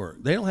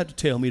homework. They don't have to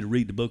tell me to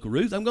read the book of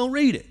Ruth. I'm going to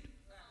read it.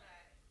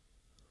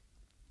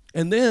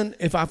 And then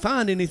if I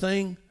find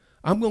anything,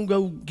 I'm going to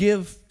go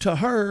give to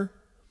her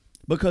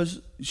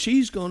because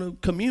she's going to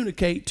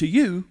communicate to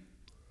you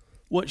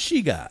what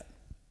she got.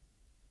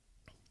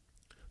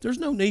 There's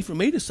no need for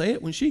me to say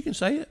it when she can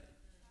say it.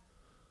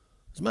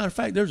 As a matter of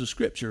fact, there's a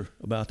scripture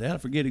about that. I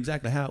forget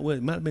exactly how it was.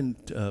 It might have been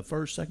 1st,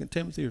 2nd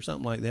Timothy or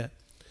something like that.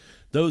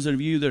 Those of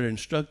you that are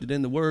instructed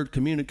in the word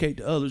communicate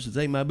to others that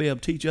they might be able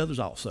to teach others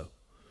also.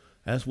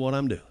 That's what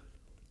I'm doing.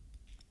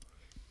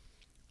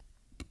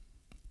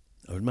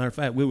 As a matter of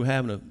fact, we were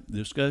having a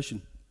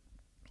discussion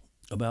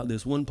about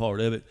this one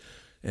part of it,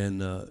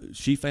 and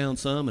she found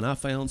some, and I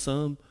found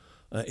some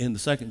in the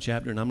 2nd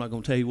chapter, and I'm not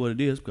going to tell you what it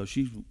is because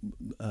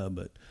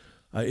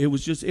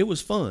it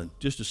was fun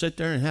just to sit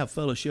there and have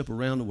fellowship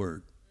around the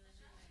Word,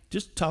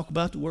 just talk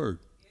about the Word.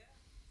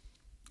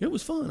 It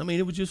was fun. I mean,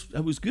 it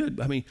was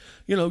good. I mean,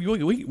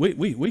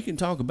 we can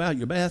talk about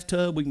your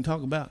bathtub. We can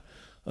talk about,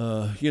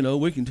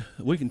 we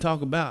can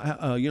talk about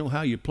how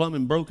your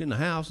plumbing broke in the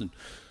house and.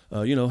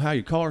 How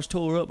your car's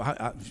tore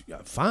up.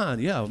 Fine,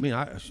 yeah. I mean,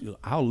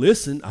 I'll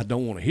listen. I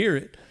don't want to hear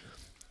it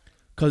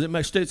because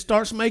it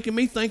starts making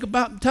me think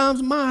about the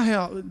times in my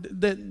house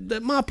that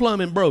my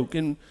plumbing broke,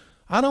 and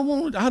I don't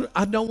want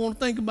to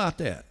think about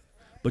that.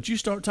 But you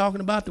start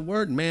talking about the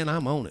Word, and man,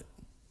 I'm on it.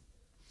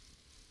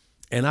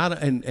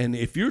 And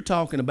if you're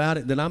talking about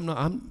it, then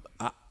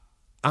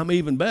I'm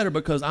even better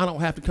because I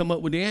don't have to come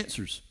up with the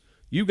answers.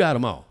 You got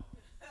them all.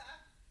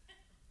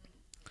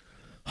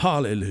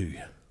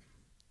 Hallelujah.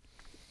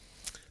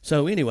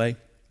 So anyway,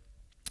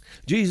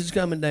 Jesus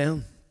coming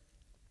down.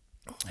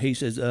 He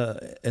says,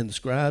 and the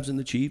scribes and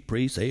the chief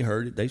priests, they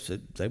heard it. They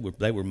said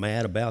they were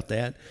mad about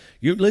that.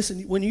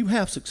 Listen, when you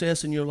have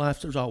success in your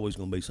life, there's always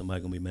going to be somebody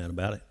going to be mad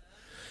about it.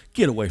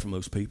 Get away from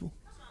those people.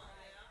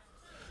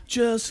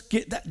 Just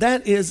get that.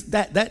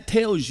 That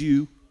tells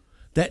you,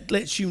 that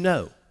lets you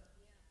know.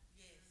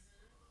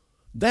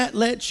 That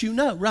lets you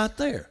know right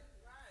there.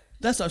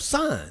 That's a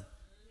sign.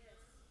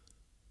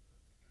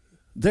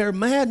 They're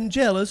mad and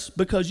jealous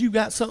because you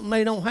got something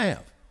they don't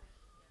have.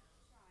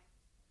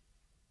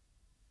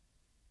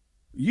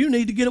 You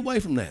need to get away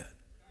from that.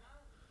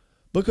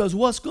 Because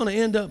what's going to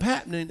end up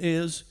happening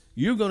is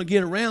you're going to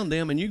get around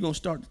them and you're going to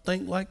start to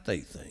think like they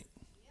think.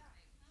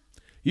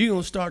 You're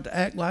going to start to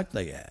act like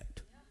they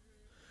act.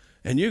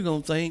 And you're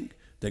going to think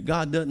that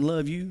God doesn't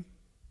love you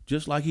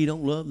just like he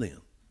don't love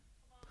them.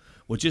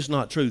 Which is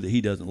not true that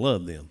he doesn't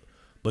love them,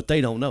 but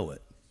they don't know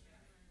it.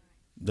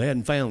 They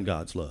hadn't found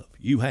God's love.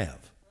 You have.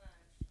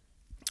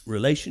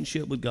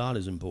 Relationship with God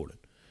is important.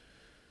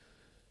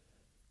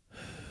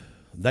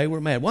 They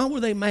were mad. Why were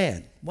they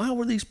mad? Why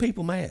were these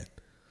people mad?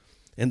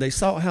 And they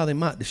sought how they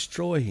might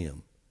destroy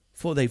him,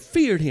 for they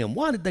feared him.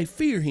 Why did they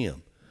fear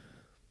him?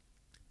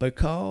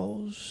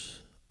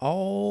 Because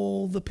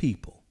all the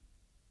people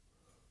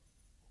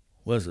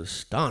was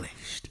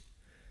astonished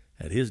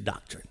at his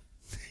doctrine.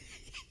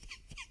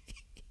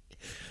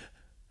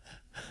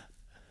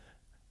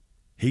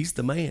 He's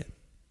the man.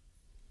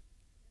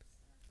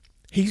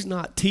 He's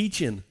not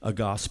teaching a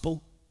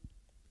gospel.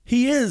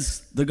 He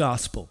is the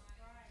gospel.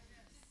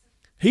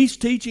 He's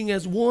teaching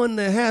as one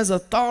that has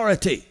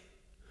authority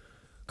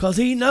because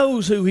he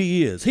knows who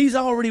he is. He's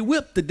already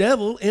whipped the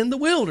devil in the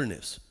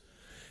wilderness.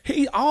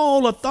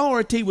 All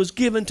authority was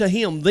given to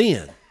him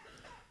then.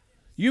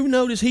 You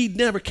notice he'd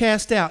never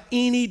cast out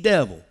any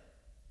devil,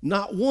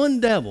 not one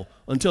devil,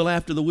 until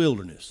after the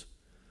wilderness.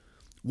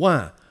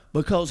 Why?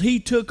 Because he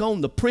took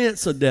on the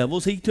prince of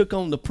devils. He took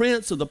on the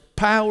prince of the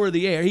power of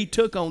the air. He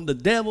took on the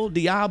devil,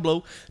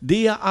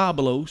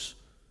 diabolos,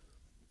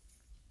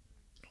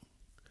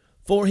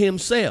 for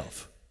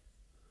himself.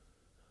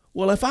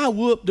 Well, if I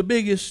whoop the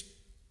biggest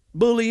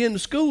bully in the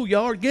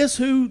schoolyard, guess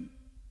who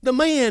the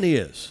man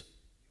is?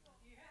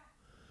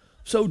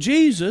 So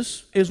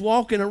Jesus is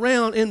walking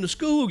around in the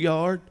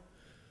schoolyard,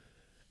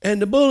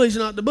 and the bully's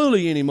not the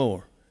bully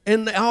anymore.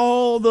 And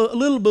all the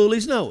little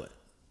bullies know it.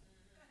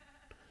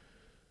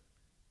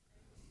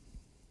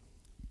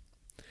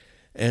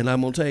 And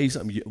I'm going to tell you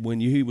something. When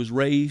he was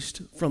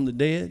raised from the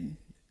dead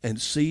and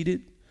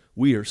seated,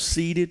 we are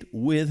seated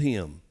with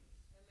him.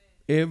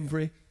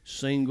 Every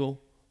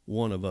single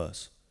one of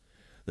us.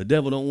 The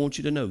devil don't want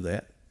you to know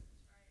that.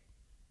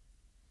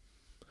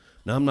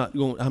 Now, I'm not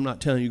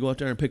telling you to go out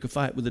there and pick a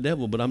fight with the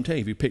devil, but I'm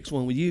telling you, if he picks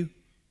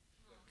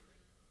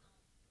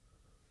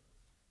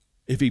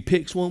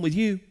one with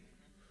you,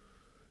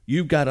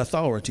 you've got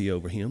authority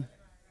over him.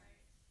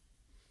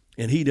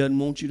 And he doesn't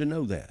want you to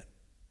know that.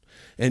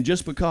 And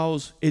just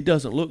because it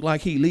doesn't look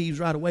like he leaves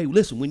right away,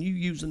 listen, when you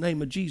use the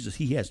name of Jesus,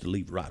 he has to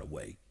leave right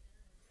away.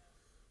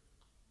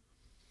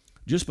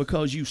 Just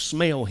because you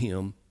smell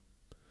him,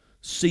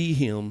 see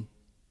him,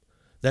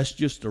 that's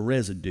just a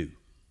residue.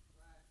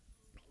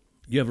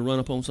 You ever run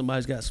up on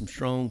somebody's got some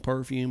strong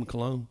perfume,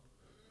 cologne?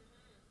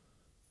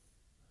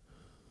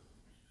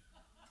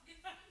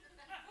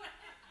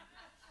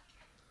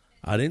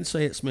 I didn't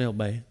say it smelled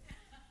bad.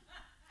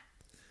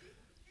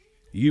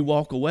 You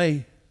walk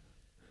away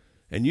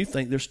and you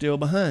think they're still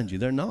behind you.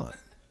 They're not.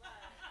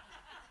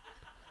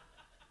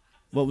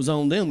 What was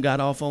on them got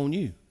off on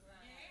you.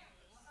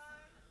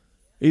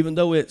 Even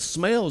though it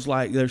smells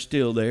like they're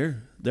still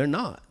there, they're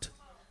not.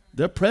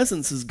 Their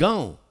presence is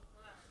gone,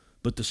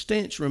 but the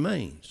stench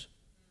remains.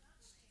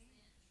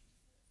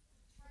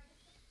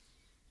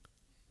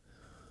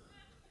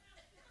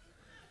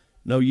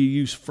 No, you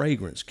use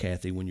fragrance,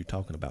 Kathy, when you're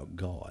talking about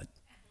God.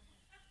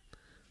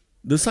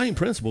 The same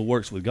principle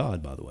works with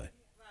God, by the way.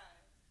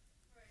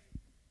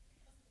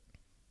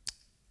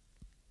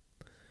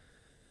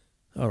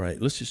 All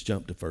right, let's just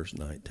jump to verse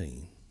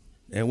 19.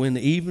 And when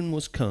the even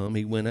was come,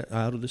 he went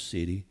out of the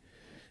city,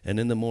 and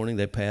in the morning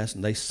they passed,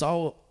 and they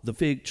saw the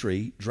fig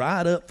tree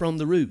dried up from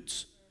the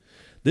roots.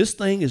 This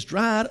thing is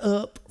dried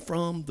up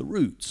from the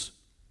roots.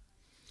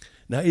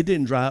 Now, it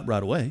didn't dry up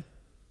right away.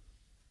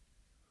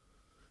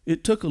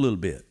 It took a little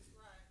bit,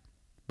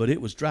 but it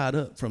was dried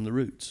up from the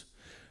roots.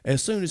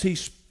 As soon as he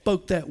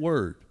spoke that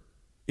word,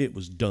 it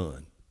was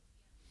done.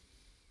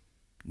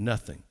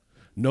 Nothing.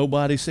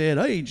 Nobody said,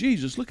 hey,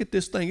 Jesus, look at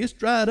this thing. It's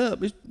dried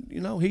up.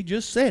 He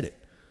just said it.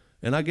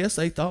 And I guess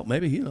they thought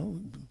maybe,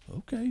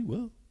 okay,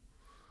 well,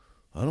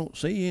 I don't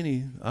see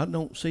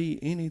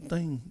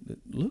anything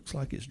that looks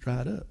like it's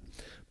dried up.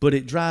 But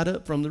it dried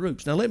up from the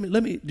roots. Now, let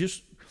me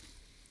just,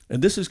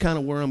 and this is kind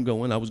of where I'm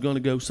going. I was going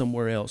to go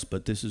somewhere else,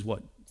 but this is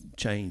what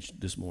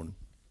changed this morning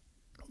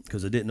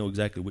because I didn't know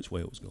exactly which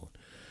way it was going.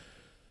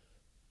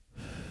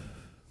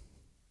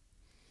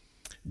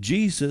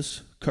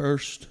 Jesus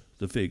cursed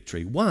the fig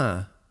tree.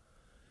 Why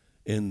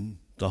in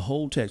the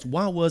whole text?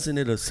 Why wasn't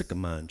it a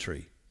sycamore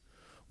tree?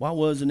 Why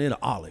wasn't it an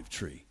olive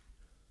tree,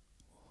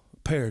 a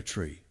pear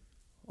tree,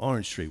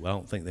 orange tree? Well, I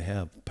don't think they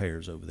have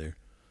pears over there.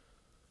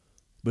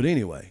 But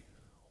anyway,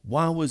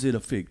 why was it a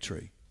fig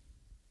tree?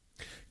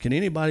 Can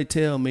anybody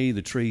tell me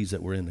the trees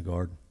that were in the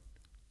garden?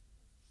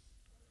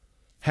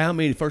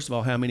 First of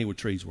all, how many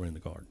trees were in the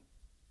garden?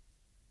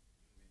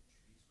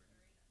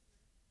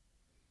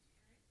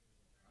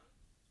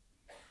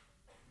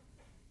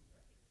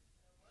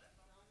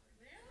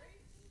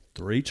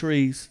 3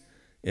 trees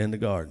in the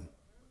garden.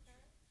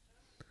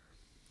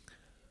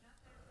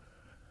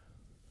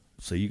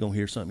 So you're going to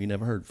hear something you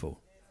never heard before.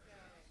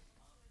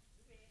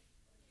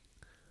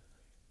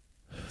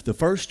 The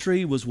first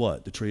tree was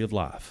what? The tree of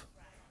life.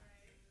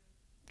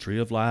 Tree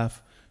of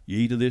life. You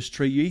eat of this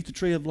tree. You eat the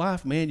tree of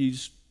life, man,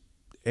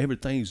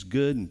 everything's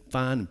good and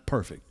fine and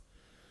perfect.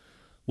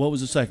 What was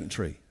the second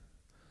tree?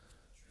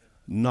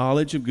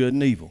 Knowledge of good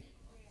and evil.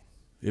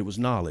 It was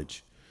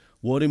knowledge.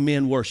 What do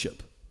men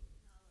worship?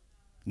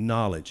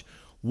 Knowledge.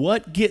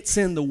 What gets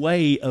in the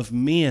way of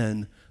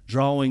men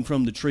drawing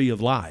from the tree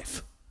of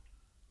life?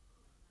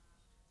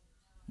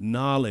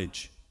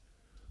 Knowledge.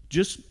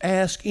 Just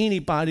ask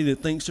anybody that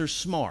thinks they're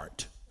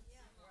smart.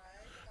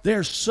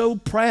 They're so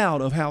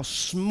proud of how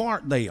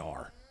smart they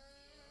are.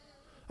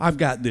 I've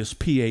got this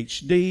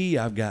PhD.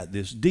 I've got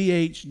this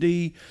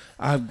DHD.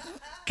 I've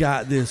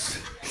got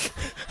this.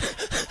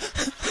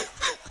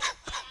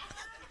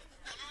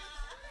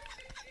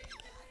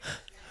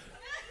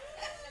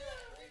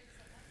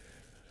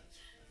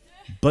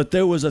 But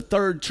there was a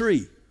third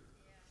tree.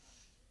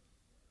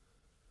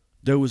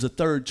 There was a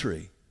third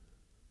tree.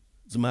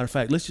 As a matter of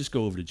fact, let's just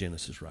go over to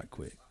Genesis right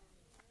quick.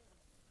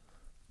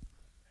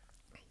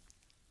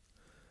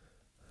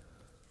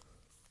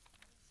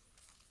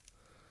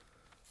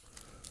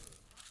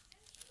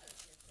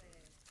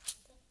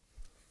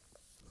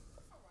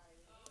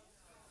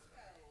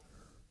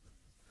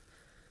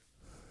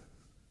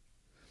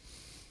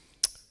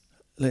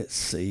 let's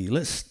see.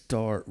 Let's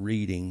start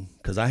reading,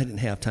 because I didn't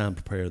have time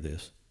to prepare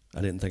this.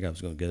 I didn't think I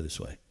was going to go this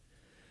way.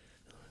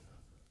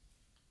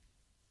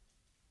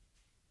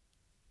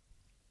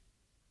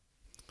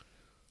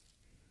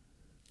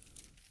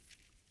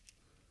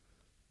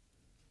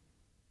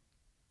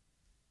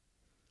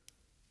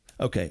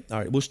 Okay, all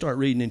right. We'll start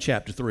reading in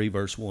chapter 3,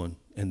 verse 1,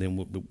 and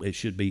then it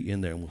should be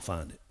in there and we'll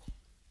find it.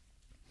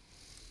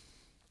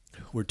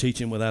 We're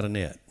teaching without a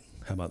net.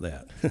 How about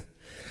that?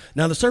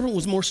 Now the serpent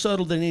was more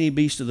subtle than any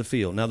beast of the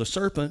field. Now the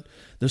serpent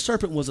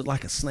wasn't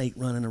like a snake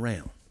running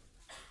around.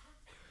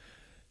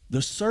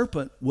 The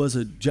serpent was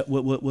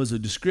a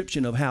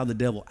description of how the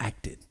devil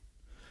acted.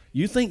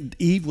 You think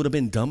Eve would have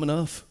been dumb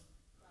enough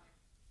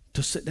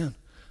to sit down?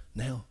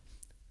 Now,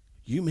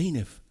 you mean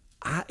if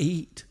I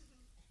eat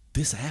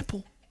this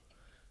apple,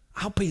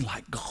 I'll be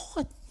like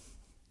God?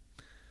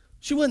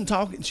 She wasn't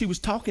talking. She was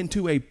talking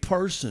to a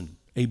person,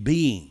 a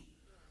being.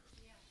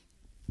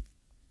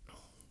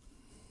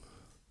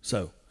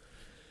 So,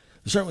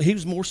 certainly he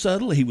was more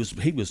subtle. He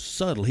was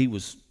subtle. He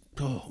was,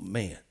 oh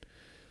man.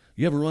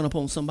 You ever run up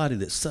on somebody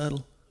that's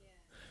subtle?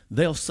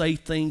 They'll say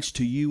things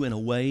to you in a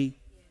way.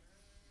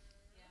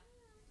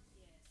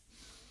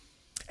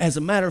 As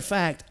a matter of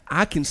fact,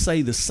 I can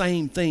say the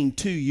same thing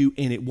to you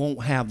and it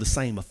won't have the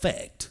same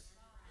effect.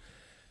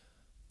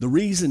 The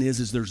reason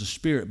is there's a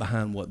spirit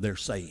behind what they're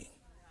saying.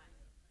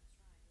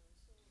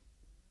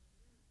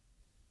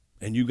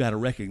 And you got to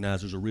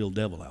recognize there's a real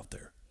devil out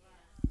there.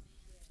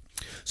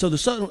 So the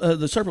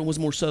serpent was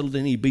more subtle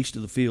than any beast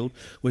of the field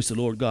which the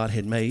Lord God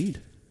had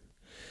made.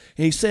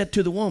 And he said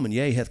to the woman,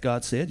 Yea, hath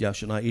God said, Thou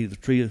shalt not eat of the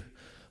tree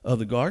of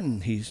the garden?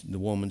 The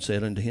woman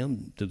said unto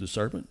him, to the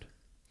serpent,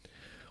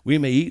 We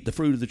may eat the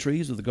fruit of the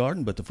trees of the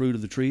garden, but the fruit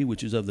of the tree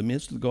which is of the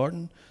midst of the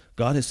garden,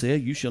 God has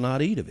said, You shall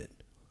not eat of it,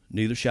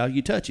 neither shall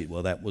you touch it.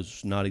 Well, that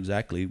was not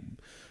exactly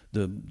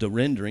the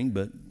rendering,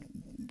 but,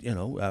 you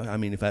know, I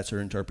mean, if that's her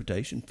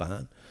interpretation,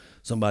 fine.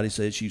 Somebody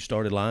said she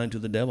started lying to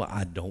the devil.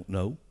 I don't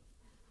know.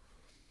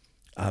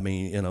 I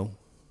mean, you know,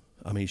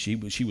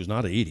 she was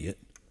not an idiot.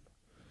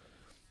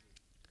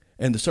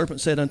 And the serpent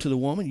said unto the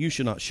woman, You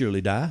shall not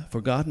surely die, for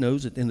God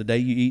knows that in the day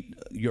you eat,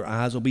 your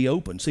eyes will be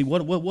opened. See,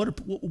 what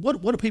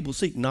do people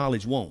seek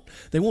knowledge want?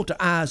 They want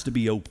their eyes to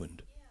be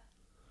opened.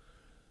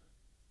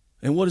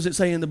 And what does it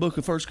say in the book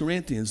of 1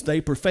 Corinthians?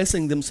 They,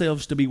 professing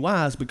themselves to be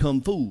wise,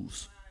 become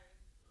fools.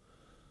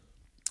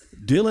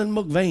 Dylan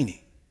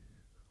Mulvaney,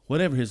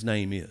 whatever his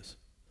name is.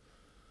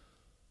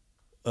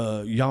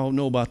 Y'all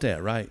know about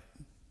that, right?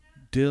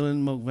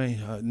 Dylan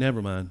Mulvaney.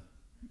 Never mind.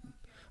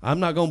 I'm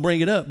not going to bring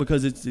it up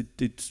because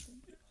it's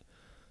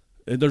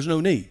there's no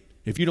need.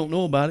 If you don't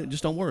know about it,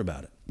 just don't worry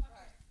about it.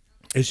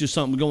 It's just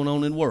something going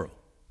on in the world.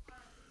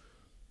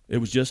 It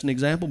was just an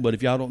example, but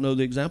if y'all don't know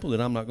the example, then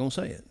I'm not going to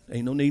say it.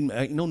 Ain't no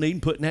need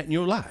in putting that in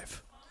your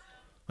life.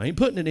 I ain't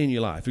putting it in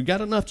your life. You've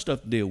got enough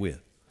stuff to deal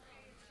with.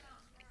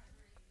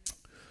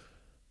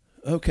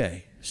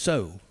 Okay,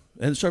 so,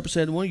 and the serpent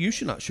said to the woman, You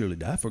shall not surely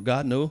die, for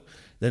God know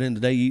that in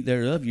the day you eat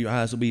thereof, your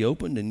eyes will be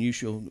opened, and you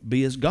shall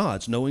be as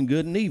gods, knowing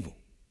good and evil.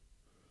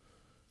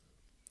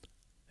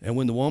 And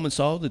when the woman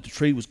saw that the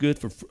tree was good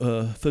for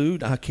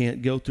food, I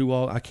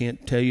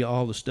can't tell you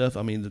all the stuff.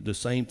 I mean, the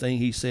same thing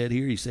he said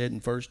here. He said in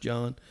 1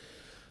 John,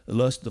 the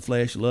lust of the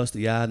flesh, the lust of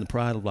the eye, and the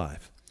pride of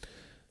life.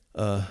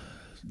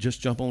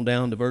 Just jump on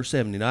down to verse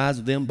 7. The eyes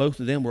of them,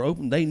 both of them were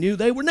open. They knew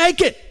they were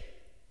naked.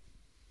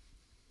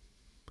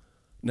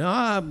 Now,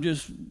 I'm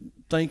just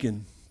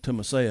thinking to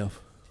myself,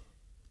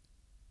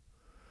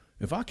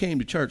 if I came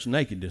to church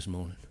naked this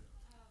morning,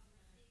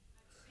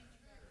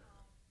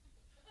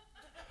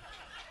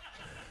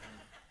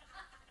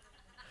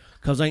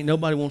 because ain't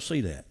nobody want to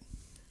see that.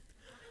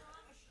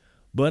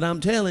 But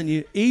I'm telling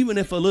you, even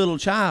if a little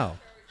child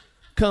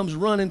comes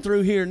running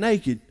through here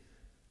naked,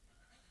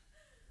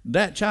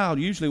 that child,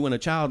 usually when a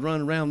child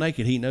runs around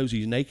naked, he knows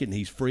he's naked and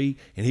he's free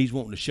and he's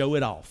wanting to show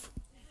it off.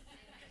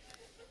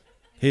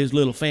 Her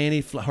little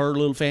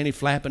fanny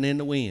flapping in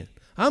the wind.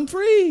 I'm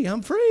free,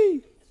 I'm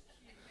free.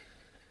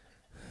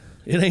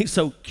 It ain't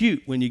so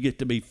cute when you get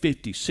to be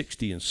 50,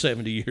 60, and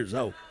 70 years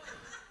old.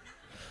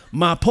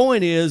 My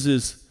point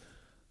is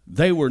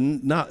they were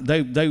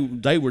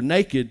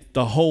naked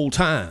the whole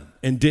time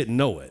and didn't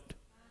know it.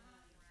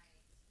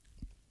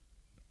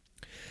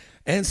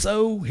 And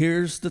so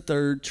here's the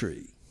third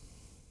tree.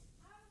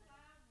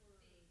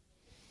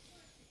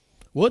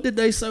 What did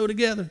they sow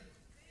together?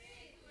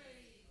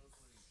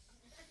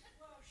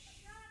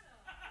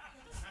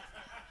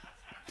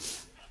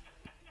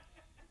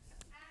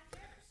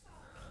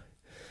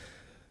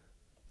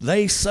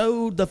 They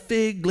sewed the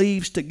fig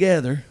leaves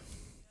together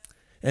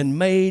and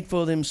made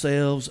for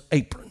themselves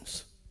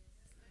aprons.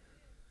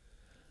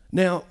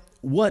 Now,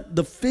 what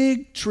the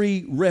fig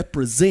tree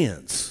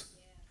represents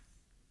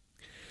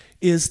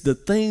is the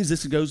things,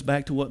 this goes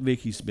back to what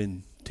Vicky's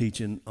been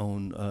teaching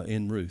on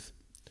in Ruth.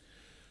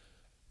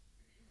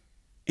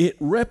 It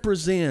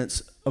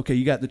represents, okay,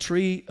 you got the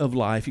tree of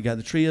life, you got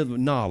the tree of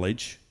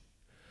knowledge,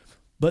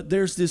 but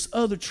there's this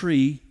other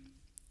tree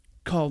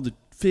called the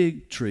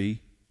fig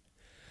tree,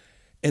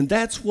 And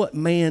that's what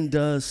man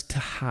does to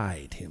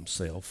hide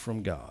himself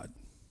from God.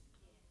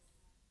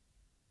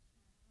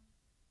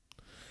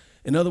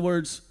 In other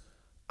words,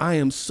 I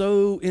am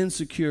so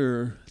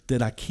insecure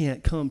that I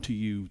can't come to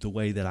you the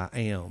way that I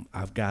am.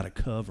 I've got to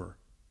cover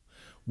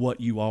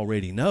what you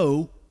already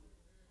know,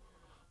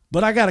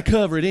 but I got to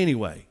cover it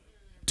anyway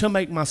to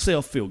make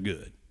myself feel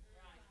good.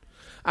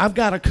 I've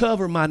got to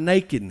cover my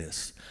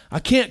nakedness. I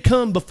can't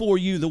come before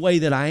you the way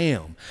that I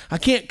am. I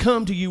can't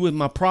come to you with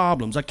my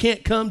problems. I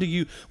can't come to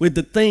you with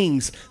the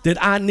things that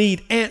I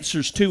need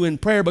answers to in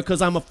prayer,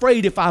 because I'm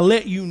afraid if I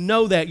let you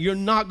know that, you're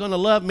not going to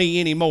love me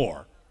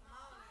anymore.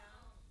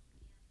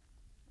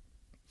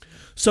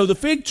 So the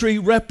fig tree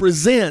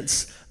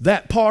represents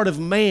that part of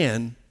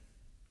man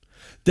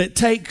that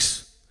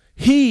takes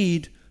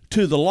heed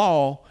to the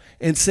law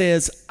and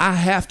says, I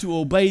have to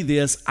obey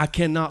this. I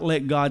cannot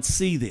let God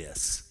see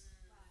this.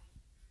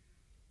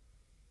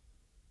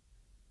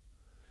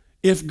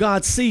 If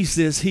God sees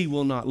this, he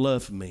will not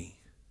love me.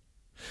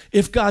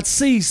 If God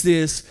sees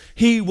this,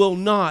 he will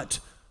not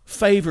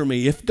favor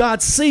me. If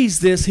God sees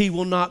this, he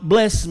will not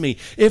bless me.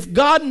 If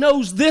God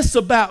knows this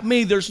about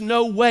me, there's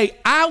no way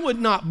I would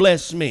not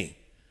bless me.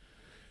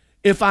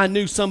 If I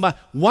knew somebody,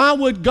 why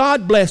would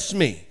God bless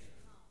me?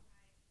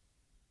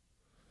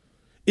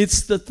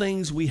 It's the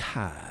things we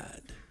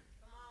hide.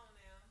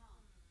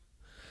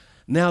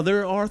 Now,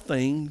 there are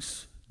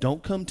things,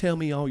 don't come tell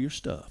me all your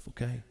stuff,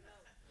 okay?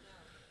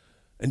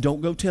 And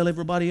don't go tell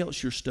everybody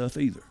else your stuff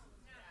either.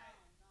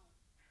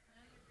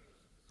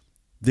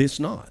 It's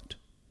not.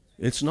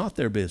 It's not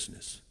their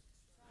business.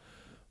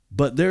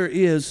 But there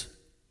is,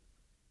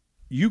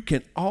 you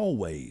can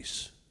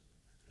always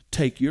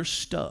take your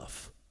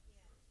stuff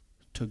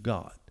to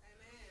God.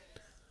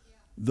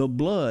 The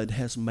blood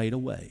has made a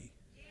way.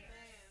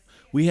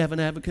 We have an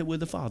advocate with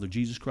the Father,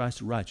 Jesus Christ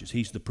the righteous.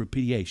 He's the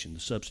propitiation, the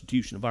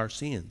substitution of our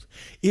sins.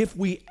 If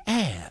we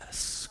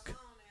ask,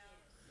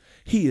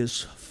 he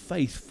is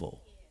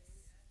faithful.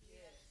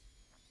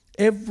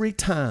 Every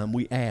time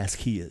we ask,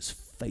 he is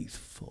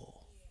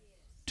faithful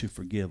to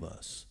forgive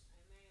us.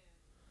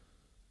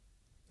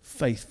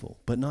 Faithful,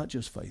 but not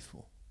just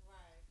faithful.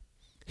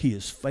 He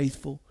is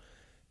faithful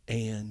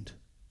and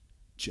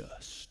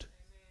just.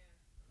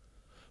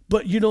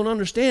 But you don't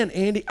understand,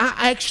 Andy.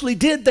 I actually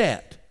did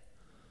that.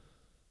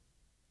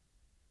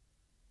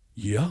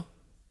 Yeah.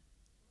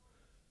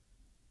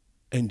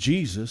 And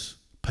Jesus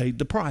paid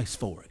the price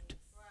for it.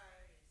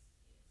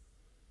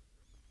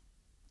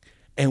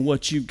 And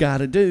what you've got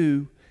to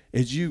do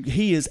is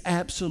he is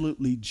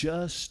absolutely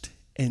just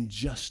and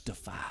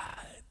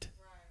justified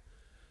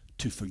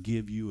to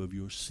forgive you of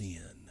your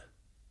sin.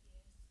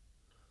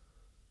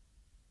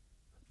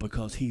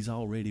 Because he's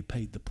already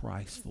paid the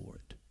price for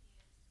it.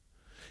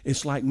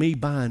 It's like me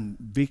buying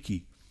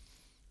Vicky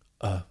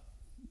a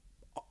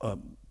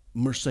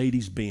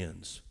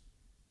Mercedes-Benz.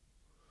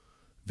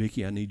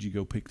 Vicky, I need you to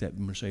go pick that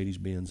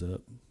Mercedes-Benz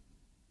up.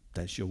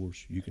 That's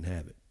yours. You can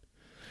have it.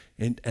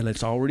 And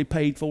it's already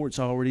paid for. It's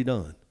already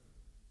done.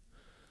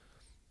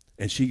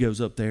 And she goes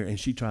up there and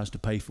she tries to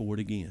pay for it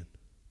again.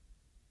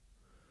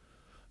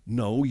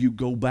 No, you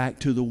go back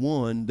to the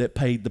one that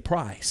paid the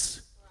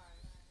price.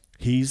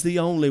 He's the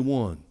only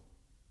one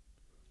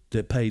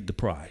that paid the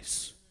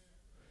price.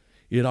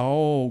 It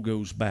all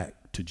goes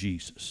back to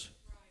Jesus.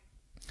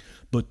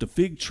 But the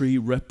fig tree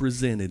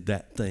represented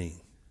that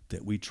thing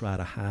that we try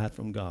to hide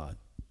from God.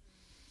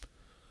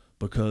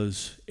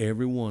 Because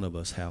every one of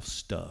us have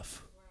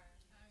stuff.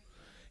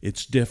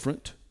 It's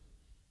different.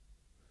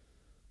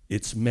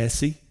 It's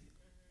messy.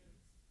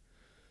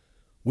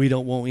 We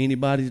don't want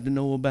anybody to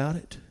know about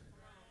it.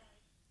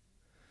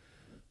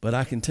 But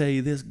I can tell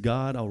you this,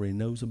 God already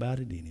knows about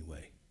it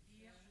anyway.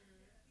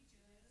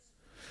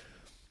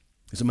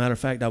 As a matter of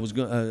fact, I was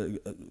going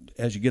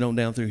as you get on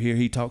down through here,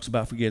 he talks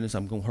about forgiveness.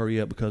 I'm going to hurry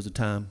up because of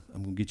time.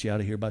 I'm going to get you out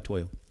of here by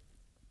 12.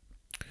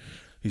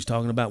 He's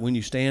talking about when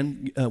you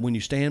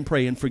stand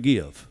praying,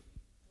 forgive.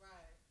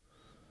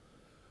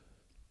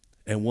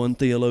 And one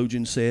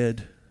theologian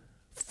said,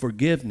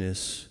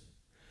 forgiveness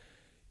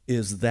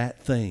is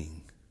that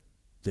thing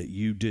that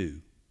you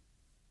do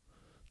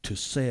to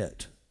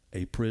set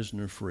a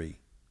prisoner free.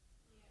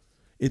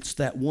 It's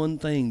that one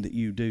thing that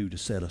you do to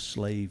set a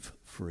slave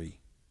free.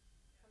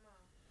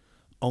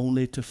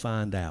 Only to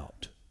find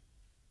out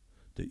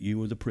that you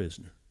were the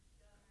prisoner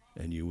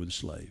and you were the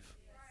slave.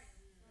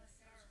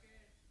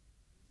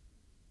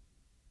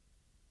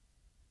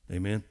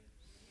 Amen.